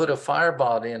can put a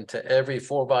Firebot into every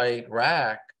 4x8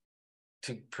 rack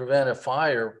to prevent a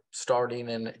fire starting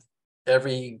in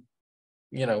every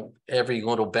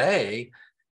little bay.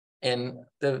 And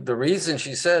the reason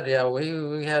she said, yeah,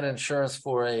 we had insurance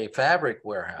for a fabric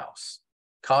warehouse,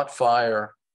 caught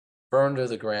fire, burned to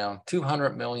the ground,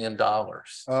 $200 million.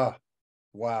 Oh,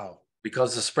 wow.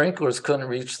 Because the sprinklers couldn't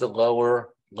reach the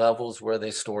lower levels where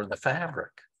they stored the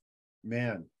fabric.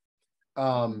 Man.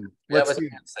 Let's see.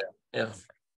 Yeah.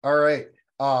 All right.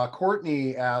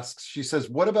 Courtney asks, she says,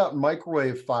 what about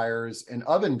microwave fires and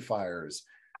oven fires?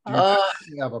 Do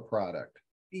you have a product?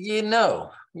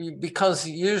 Because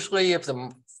usually if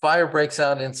the fire breaks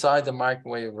out inside the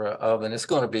microwave oven, it's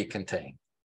going to be contained.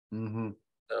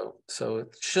 So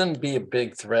it shouldn't be a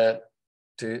big threat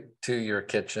to your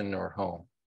kitchen or home.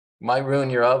 Might ruin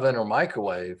your oven or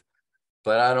microwave,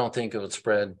 but I don't think it would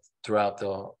spread throughout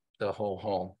the whole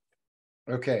home.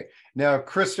 Okay. Now,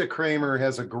 Krista Kramer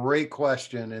has a great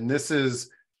question, and this is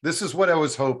this is what I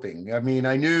was hoping. I mean,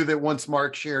 I knew that once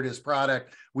Mark shared his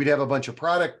product, we'd have a bunch of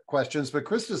product questions, but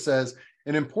Krista says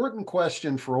an important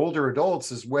question for older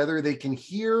adults is whether they can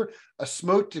hear a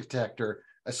smoke detector,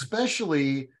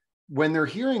 especially when their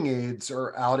hearing aids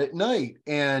are out at night.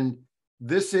 And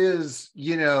this is,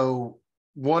 you know,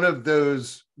 one of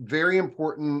those very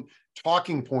important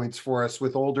talking points for us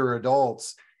with older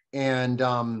adults. And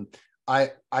I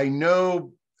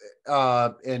know,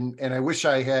 and I wish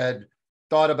I had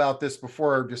thought about this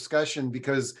before our discussion,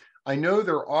 because I know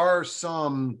there are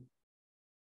some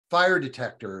fire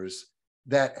detectors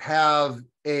that have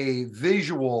a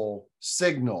visual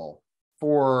signal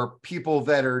for people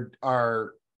that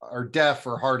are deaf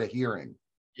or hard of hearing.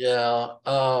 Yeah.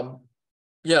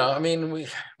 Yeah, I mean,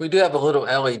 we do have a little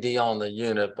LED on the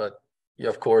unit, but yeah,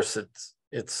 of course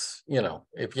it's, you know,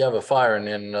 if you have a fire in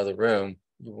another room,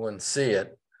 you wouldn't see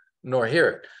it nor hear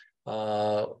it.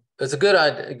 It's a good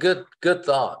idea, good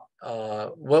thought.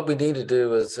 What we need to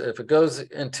do is, if it goes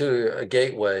into a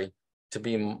gateway to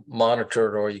be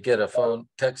monitored, or you get a phone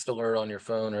text alert on your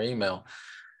phone or email,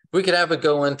 we could have it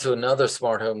go into another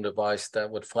smart home device that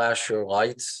would flash your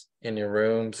lights in your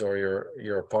rooms or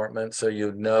your apartment, so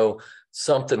you'd know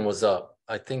something was up.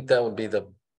 I think that would be the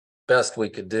best we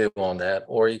could do on that.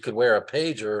 Or you could wear a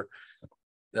pager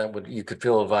that you could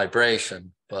feel a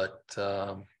vibration, but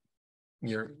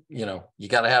you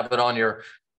got to have it on your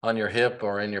hip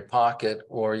or in your pocket,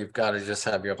 or you've got to just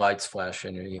have your lights flash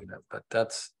in your unit. But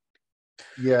that's,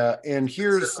 yeah. And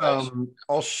here's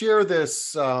I'll share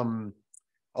this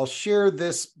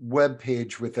web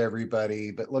page with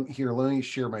everybody, but let me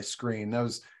share my screen. That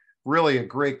was really a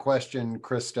great question,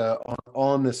 Krista,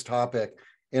 on this topic.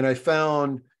 And I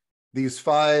found these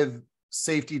 5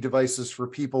 safety devices for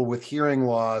people with hearing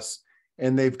loss,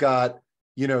 and they've got,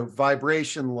 you know,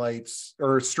 vibration lights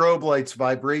or strobe lights,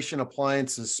 vibration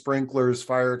appliances, sprinklers,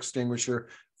 fire extinguisher,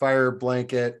 fire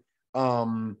blanket.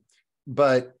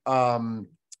 But I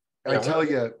tell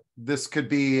you, this could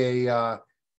be a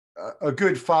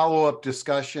good follow-up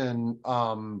discussion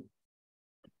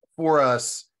for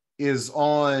us, is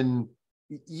on,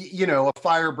 you know, a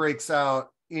fire breaks out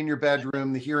in your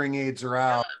bedroom, the hearing aids are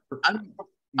out.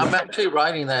 I'm actually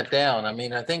writing that down. I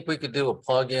mean, I think we could do a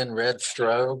plug-in red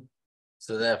strobe,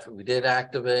 so that if we did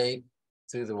activate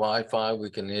through the Wi-Fi, we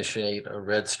can initiate a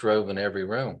red strobe in every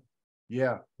room.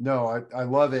 Yeah, no, I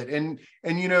love it. And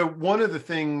you know, one of the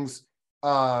things,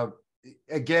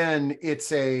 again,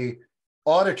 it's a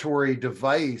auditory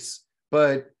device,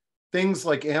 but things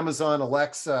like Amazon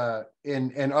Alexa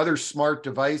and other smart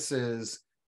devices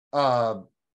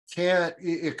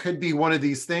it could be one of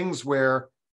these things where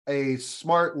a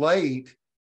smart light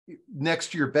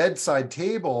next to your bedside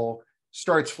table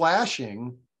starts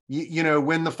flashing, you know,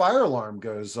 when the fire alarm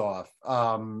goes off.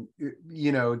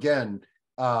 You know, again,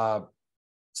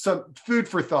 some food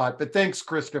for thought, but thanks,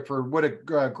 Christopher. What a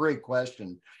great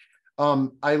question.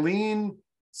 Eileen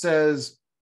says,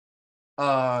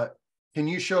 can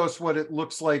you show us what it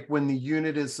looks like when the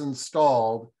unit is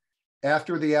installed?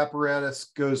 After the apparatus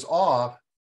goes off,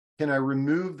 can I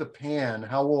remove the pan?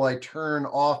 How will I turn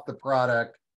off the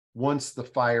product once the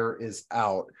fire is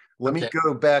out? Let me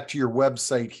go back to your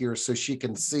website here so she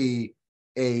can see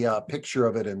a picture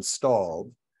of it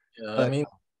installed. Yeah, I mean,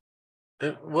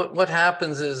 what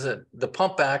happens is that the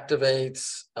pump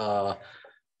activates,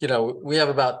 you know, we have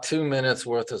about 2 minutes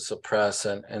worth of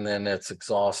suppressant, and then it's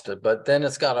exhausted, but then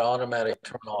it's got an automatic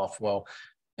turn off. Well,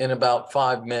 in about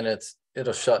 5 minutes,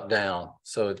 it'll shut down.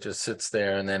 So it just sits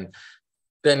there, and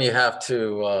then you have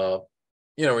to,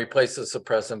 you know, replace the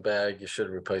suppressant bag. You should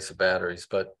replace the batteries,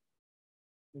 but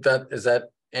does that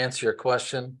answer your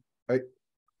question?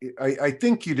 I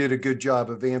think you did a good job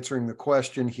of answering the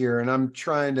question here, and I'm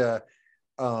trying to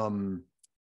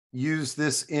use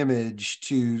this image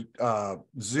to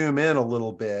zoom in a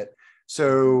little bit.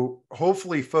 So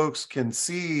hopefully folks can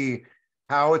see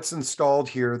how it's installed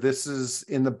here. This is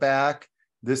in the back.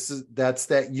 That's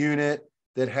that unit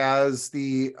that has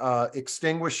the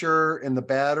extinguisher and the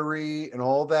battery and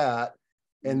all that.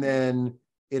 And then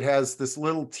it has this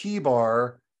little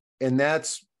T-bar, and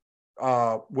that's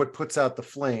what puts out the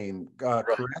flame,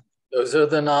 correct? Those are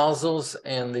the nozzles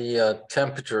and the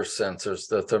temperature sensors,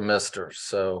 the thermistors.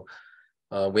 So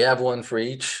we have one for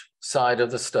each side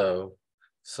of the stove.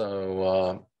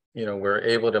 So, you know, we're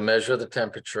able to measure the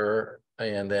temperature.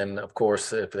 And then, of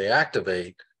course, if they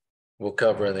activate, we'll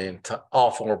cover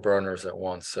all 4 burners at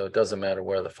once. So it doesn't matter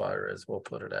where the fire is, we'll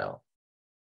put it out.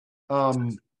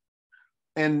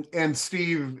 And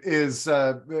Steve is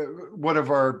one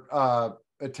of our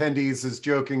attendees is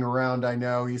joking around. I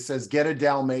know he says, get a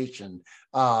Dalmatian.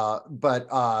 But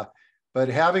but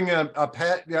having a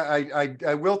pet,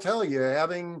 I will tell you,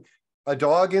 having a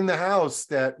dog in the house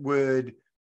that would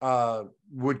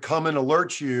come and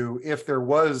alert you if there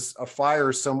was a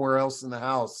fire somewhere else in the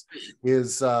house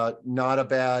is not a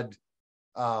bad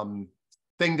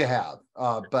thing to have.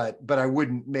 But I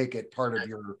wouldn't make it part of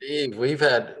your. Steve, you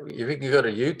can go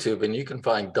to YouTube and you can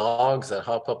find dogs that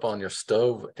hop up on your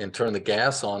stove and turn the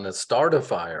gas on and start a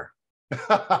fire.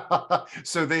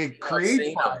 So they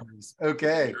create fires.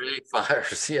 Okay. They create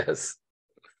fires, yes.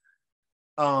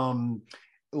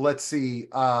 Let's see.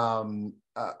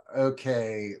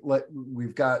 Okay.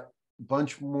 We've got a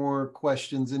bunch more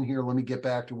questions in here. Let me get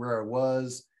back to where I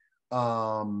was.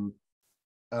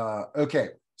 Okay.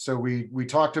 So we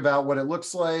talked about what it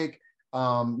looks like.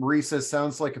 Marie says,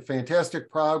 sounds like a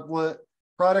fantastic product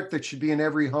that should be in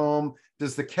every home.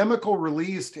 Does the chemical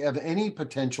released have any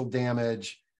potential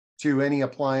damage to any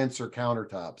appliance or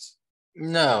countertops?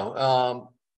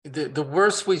 No. The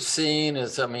worst we've seen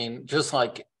is, I mean, just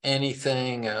like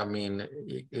anything, I mean,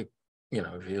 if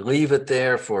you leave it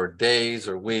there for days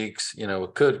or weeks,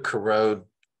 it could corrode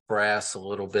brass a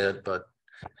little bit, but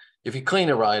if you clean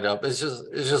it right up, it's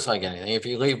just like anything. If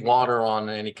you leave water on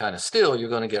any kind of steel, you're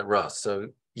going to get rust. So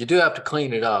you do have to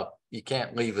clean it up. You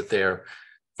can't leave it there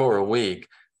for a week,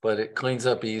 but it cleans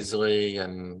up easily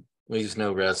and leaves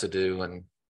no residue, and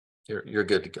you're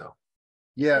good to go.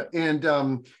 Yeah,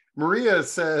 and Maria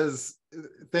says,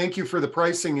 thank you for the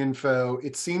pricing info.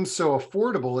 It seems so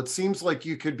affordable. It seems like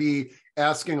you could be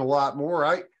asking a lot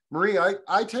more. Maria,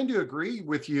 I tend to agree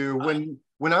with you.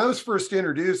 When I was first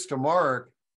introduced to Mark,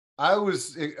 I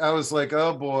was like,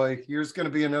 oh boy, here's going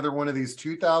to be another one of these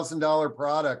 $2,000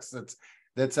 products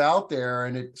that's out there,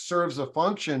 and it serves a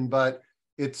function, but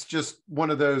it's just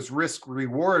one of those risk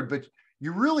reward. But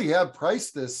you really have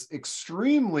priced this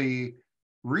extremely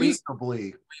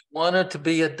reasonably. We want it to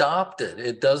be adopted.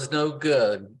 It does no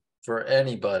good for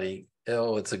anybody.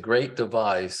 It's a great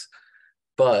device,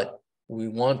 but we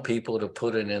want people to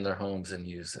put it in their homes and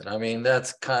use it. I mean,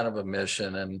 that's kind of a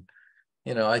mission. And,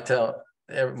 I tell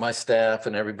my staff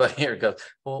and everybody here goes,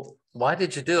 well, why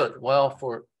did you do it? Well,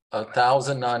 for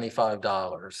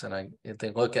 $1,095. And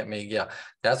they look at me, yeah,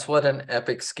 that's what an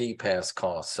Epic ski pass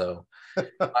costs. So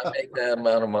I make that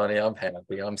amount of money, I'm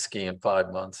happy. I'm skiing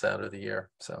 5 months out of the year.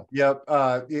 So yep.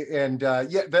 Now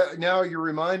you're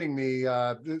reminding me,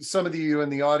 some of you in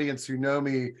the audience who know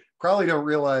me probably don't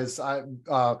realize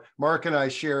Mark and I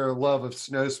share a love of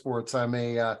snow sports. I'm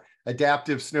a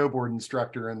adaptive snowboard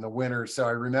instructor in the winter, so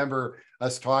I remember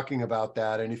us talking about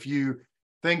that. And if you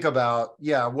think about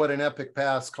what an Epic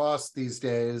Pass costs these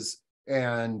days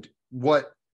and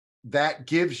what that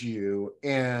gives you,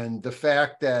 and the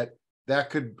fact that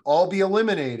could all be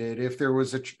eliminated if there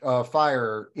was a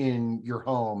fire in your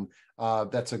home,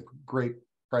 that's a great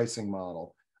pricing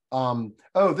model.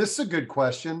 This is a good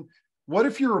question. What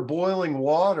if you were boiling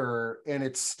water and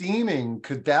it's steaming?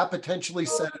 Could that potentially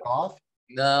set it off?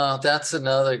 No, that's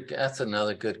another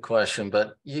good question,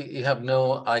 but you have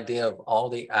no idea of all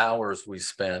the hours we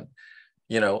spent.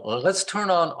 Let's turn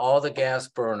on all the gas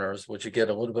burners, which you get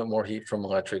a little bit more heat from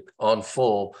electric, on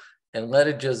full, and let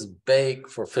it just bake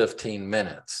for 15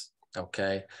 minutes,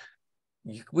 okay?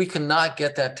 We cannot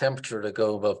get that temperature to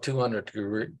go above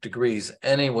 200 degrees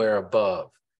anywhere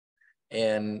above.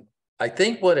 And I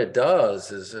think what it does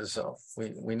is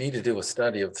we need to do a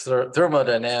study of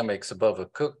thermodynamics above a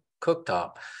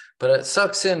cooktop, but it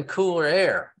sucks in cooler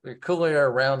air. The cooler air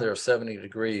around there is 70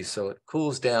 degrees, so it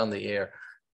cools down the air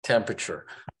temperature.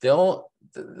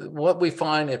 What we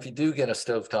find if you do get a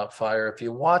stovetop fire, if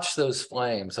you watch those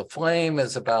flames, a flame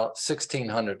is about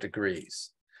 1,600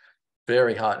 degrees,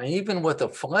 very hot. And even with a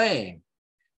flame,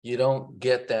 you don't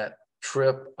get that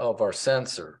trip of our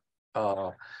sensor.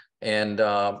 So we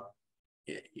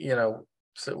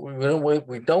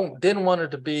didn't want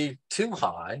it to be too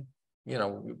high.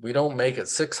 We don't make it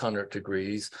 600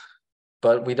 degrees,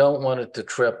 but we don't want it to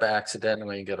trip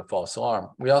accidentally and get a false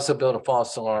alarm. We also built a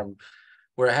false alarm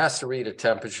where it has to read a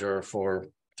temperature for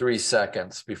 3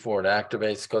 seconds before it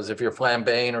activates, because if you're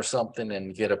flambeing or something and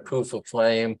you get a poof of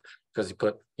flame because you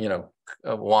put,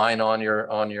 a wine on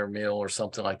your meal or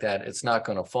something like that, it's not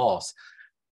going to false.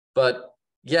 But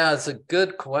yeah, it's a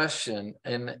good question.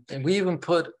 And we even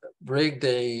rigged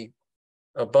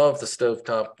above the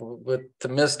stovetop with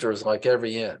thermistors like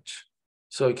every inch.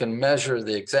 So you can measure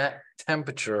the exact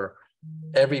temperature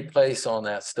every place on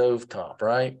that stovetop,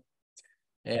 right?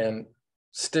 And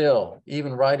still,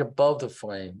 even right above the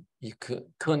flame, you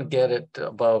couldn't get it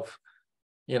above,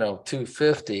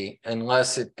 250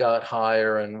 unless it got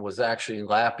higher and was actually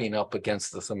lapping up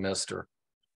against the thermistor.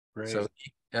 Great. So,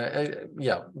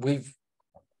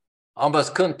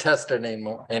 Almost couldn't test it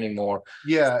anymore.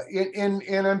 Yeah,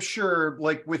 and I'm sure,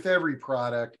 like with every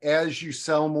product, as you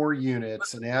sell more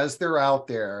units and as they're out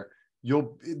there,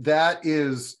 that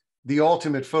is the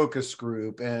ultimate focus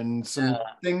group, and some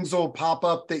things will pop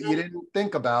up that you didn't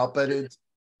think about, but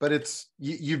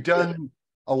you've done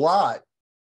a lot.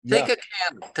 Yeah.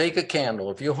 Take a candle.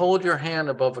 If you hold your hand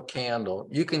above a candle,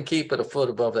 you can keep it a foot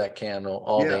above that candle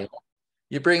all day long.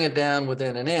 You bring it down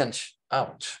within an inch,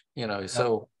 ouch,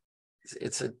 so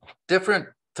it's a different,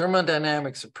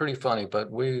 thermodynamics are pretty funny, but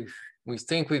we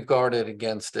think we've guarded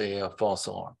against a false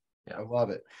alarm. Yeah. I love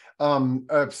it.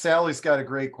 Sally's got a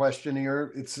great question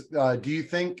here. It's do you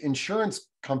think insurance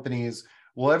companies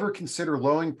will ever consider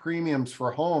lowering premiums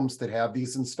for homes that have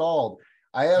these installed?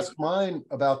 I asked mine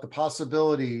about the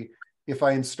possibility if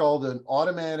I installed an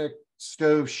automatic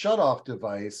stove shutoff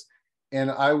device, and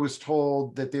I was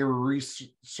told that they were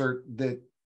researching,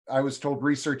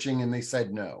 and they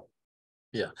said no.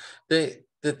 Yeah, the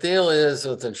deal is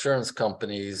with insurance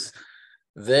companies,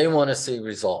 they want to see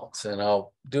results, and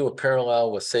I'll do a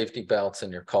parallel with safety belts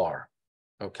in your car.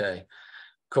 Okay,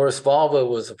 of course, Volvo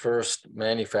was the first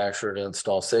manufacturer to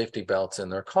install safety belts in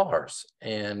their cars,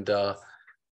 and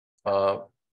the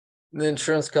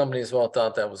insurance companies all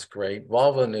thought that was great.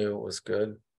 Volvo knew it was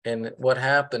good, and what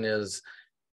happened is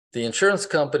the insurance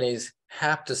companies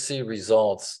have to see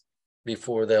results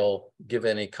before they'll give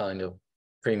any kind of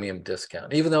premium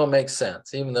discount, even though it makes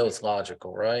sense, even though it's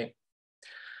logical, right?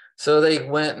 So they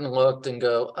went and looked and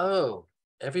go, oh,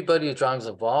 everybody who drives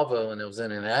a Volvo and it was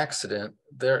in an accident,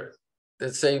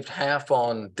 it saved half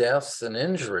on deaths and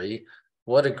injury.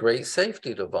 What a great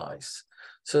safety device.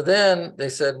 So then they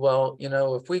said, well,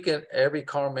 if we get every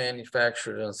car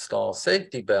manufacturer to install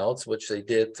safety belts, which they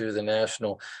did through the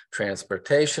National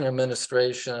Transportation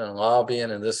Administration and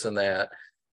lobbying and this and that,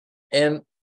 and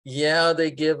yeah, they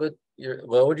give it,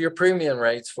 lowered your premium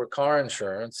rates for car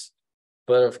insurance,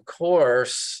 but of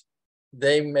course,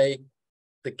 they make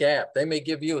the gap. They may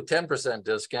give you a 10%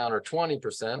 discount or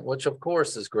 20%, which of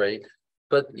course is great,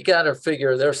 but you got to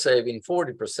figure they're saving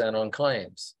 40% on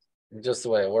claims, just the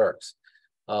way it works.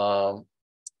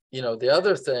 The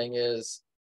other thing is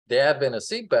the advent of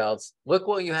seatbelts. Look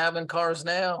what you have in cars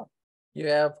now. You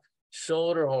have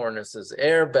shoulder harnesses,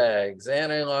 airbags,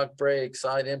 anti-lock brakes,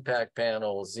 side impact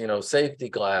panels, safety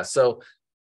glass. So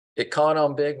it caught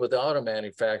on big with the auto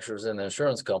manufacturers and the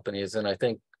insurance companies, and I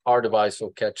think our device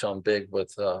will catch on big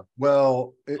with homes.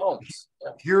 Yeah.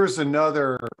 Here's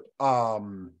another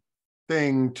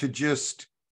thing to just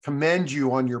commend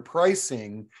you on your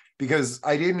pricing, because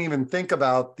I didn't even think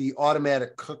about the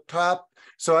automatic cooktop.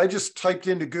 So I just typed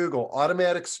into Google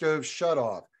automatic stove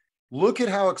shutoff. Look at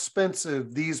how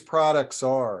expensive these products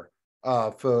are,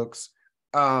 folks.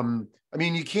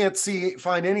 You can't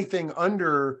find anything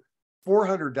under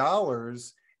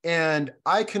 $400, and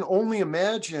I can only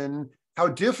imagine how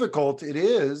difficult it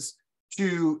is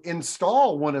to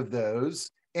install one of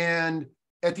those. And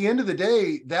at the end of the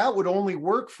day, that would only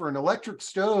work for an electric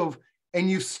stove, and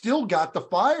you've still got the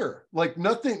fire. Like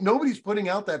nobody's putting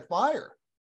out that fire.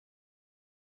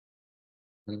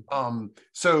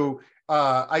 So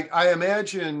I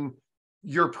imagine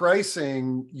your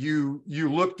pricing, you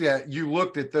looked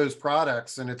at those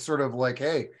products, and it's sort of like,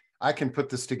 hey, I can put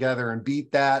this together and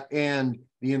beat that and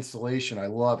the installation. I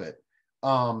love it.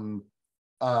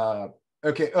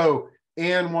 Okay. Oh,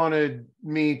 Anne wanted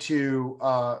me to,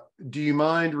 do you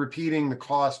mind repeating the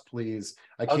cost, please?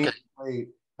 I can't wait.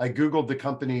 I Googled the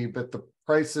company, but the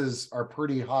prices are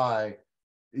pretty high.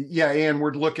 Yeah, Anne,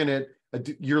 you're looking at a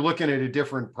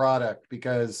different product,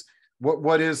 because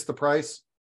what is the price?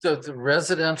 So the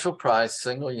residential price,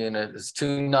 single unit, is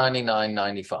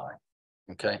 $299.95.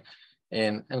 Okay.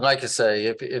 And like I say,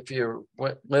 if you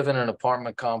live in an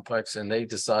apartment complex and they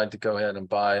decide to go ahead and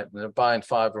buy it, and they're buying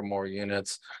 5 or more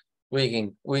units,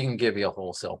 we can give you a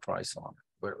wholesale price on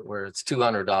it where it's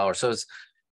 $200. So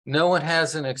no one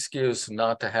has an excuse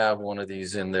not to have one of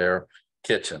these in their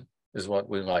kitchen, is what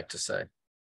we like to say.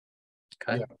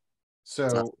 Okay. Yeah.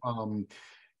 So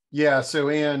so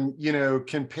Anne,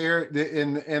 compare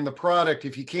the product.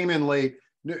 If you came in late,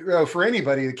 for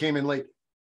anybody that came in late,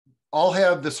 I'll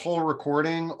have this whole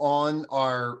recording on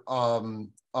our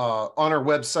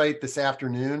website this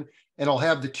afternoon, and I'll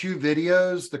have the 2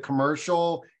 videos, the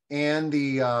commercial and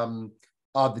the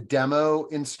demo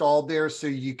installed there, so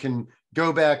you can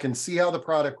go back and see how the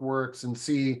product works and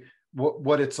see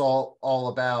what it's all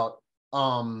about.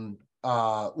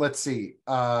 Let's see.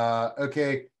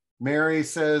 Okay, Mary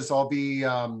says I'll be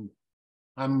I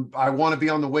want to be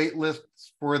on the wait list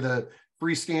for the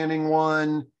freestanding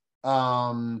one.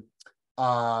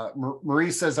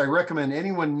 Marie says, I recommend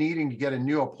anyone needing to get a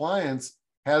new appliance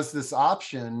has this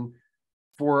option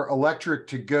for electric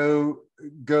to go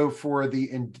for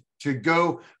the induction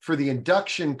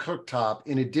cooktop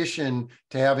in addition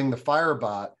to having the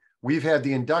Firebot. We've had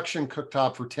the induction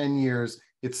cooktop for 10 years.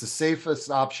 It's the safest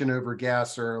option over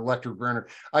gas or electric burner.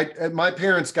 My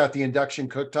parents got the induction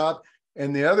cooktop,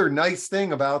 and the other nice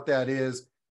thing about that is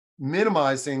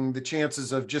minimizing the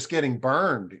chances of just getting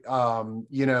burned.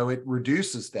 It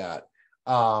reduces that.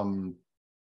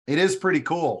 It is pretty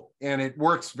cool, and it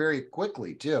works very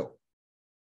quickly too.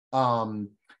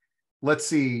 Let's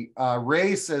see.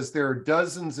 Ray says there are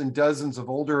dozens and dozens of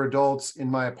older adults in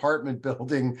my apartment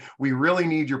building. We really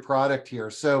need your product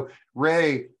here. So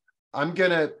Ray, I'm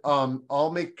gonna,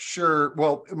 I'll make sure,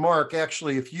 well, Mark,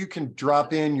 actually, if you can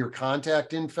drop in your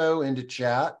contact info into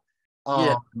chat.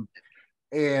 Yeah.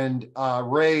 And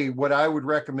Ray, what I would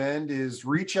recommend is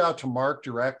reach out to Mark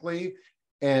directly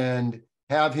and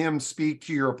have him speak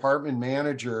to your apartment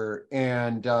manager.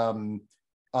 And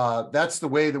that's the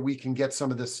way that we can get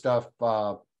some of this stuff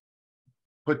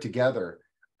put together.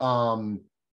 And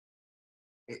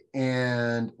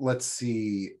let's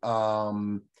see.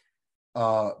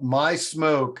 My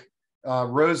Smoke,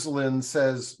 Rosalind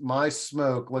says, My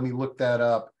Smoke, let me look that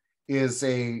up, is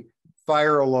a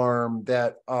fire alarm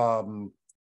that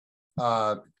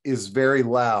is very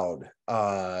loud.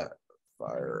 Fire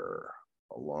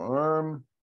alarm.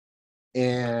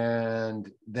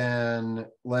 And then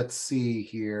let's see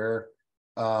here.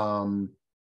 Okay.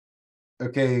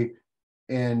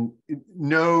 And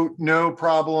no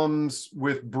problems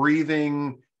with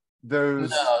breathing. Those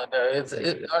No,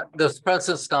 the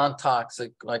suppressant's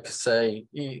non-toxic, like I say,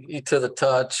 eat to the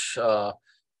touch,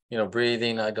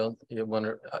 breathing. I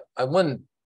wouldn't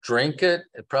drink it.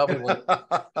 It probably wouldn't,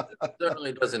 it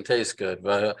certainly doesn't taste good,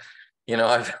 but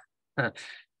I've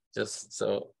just,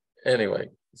 so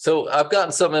anyway, so I've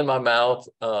gotten some in my mouth,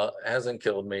 hasn't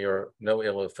killed me or no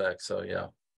ill effects. So yeah.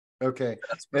 Okay.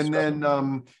 And then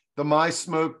the My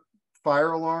Smoke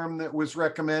fire alarm that was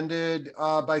recommended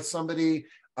by somebody,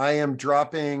 I am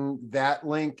dropping that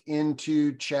link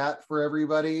into chat for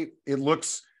everybody. It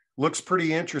looks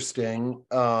pretty interesting.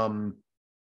 That's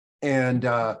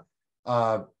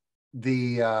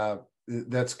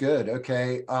good.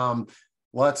 Okay.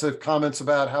 Lots of comments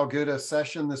about how good a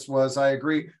session this was. I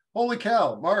agree. Holy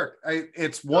cow, Mark!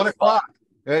 It's 1 o'clock.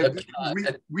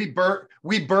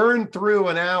 We burned through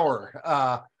an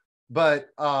hour. But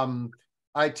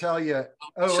I tell you,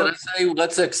 should I say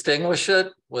let's extinguish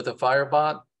it with a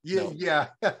Firebot? Yeah, no. Yeah.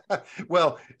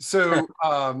 Well, so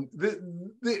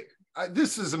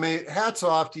this is amazing. Hats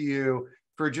off to you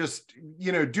for just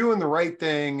doing the right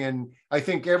thing. And I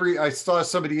think I saw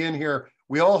somebody in here.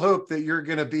 We all hope that you're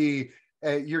going to be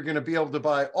able to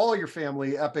buy all your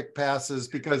family Epic passes,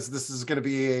 because this is going to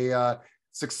be a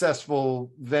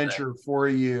successful venture for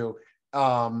you.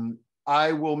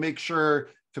 I will make sure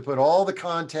to put all the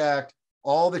contact,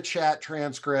 all the chat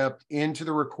transcript into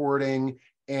the recording,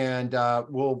 and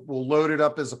we'll load it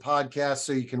up as a podcast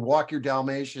so you can walk your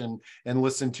Dalmatian and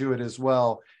listen to it as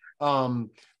well.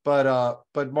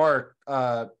 But Mark,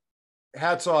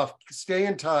 hats off. Stay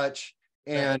in touch,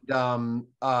 and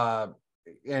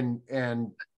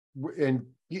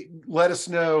let us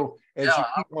know as you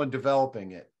keep on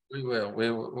developing it. We will.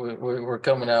 We're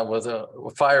coming out with a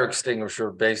fire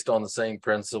extinguisher based on the same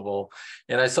principle.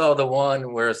 And I saw the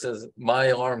one where it says "My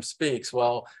alarm speaks."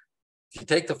 Well, if you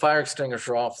take the fire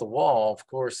extinguisher off the wall, of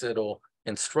course, it'll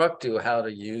instruct you how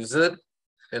to use it.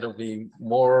 It'll be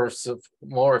more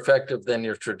effective than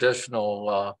your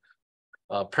traditional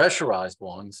pressurized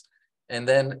ones. And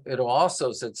then it'll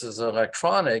also, since it's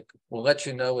electronic, will let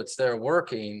you know it's there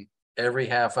working every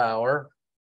half hour,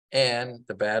 and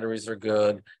the batteries are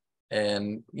good.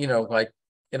 And,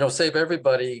 save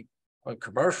everybody on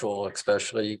commercial,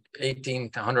 especially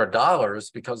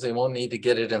 $1,800, because they won't need to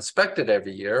get it inspected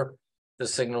every year. The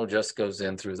signal just goes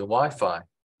in through the Wi-Fi.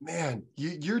 Man,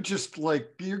 you're just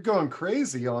you're going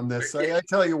crazy on this. I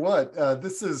tell you what,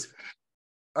 this is,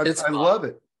 I love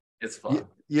it. It's fun.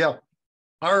 Yeah.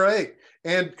 All right.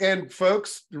 And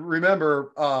folks,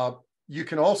 remember, you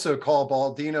can also call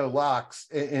Baldino Locks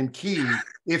and Key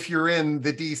if you're in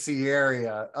the DC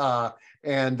area.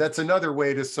 And that's another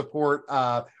way to support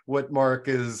what Mark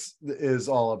is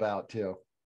all about too.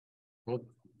 Well,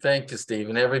 thank you, Steve,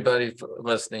 and everybody for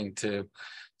listening too.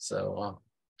 So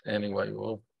anyway,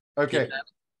 okay.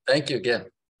 Thank you again.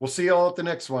 We'll see you all at the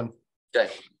next one.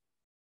 Okay.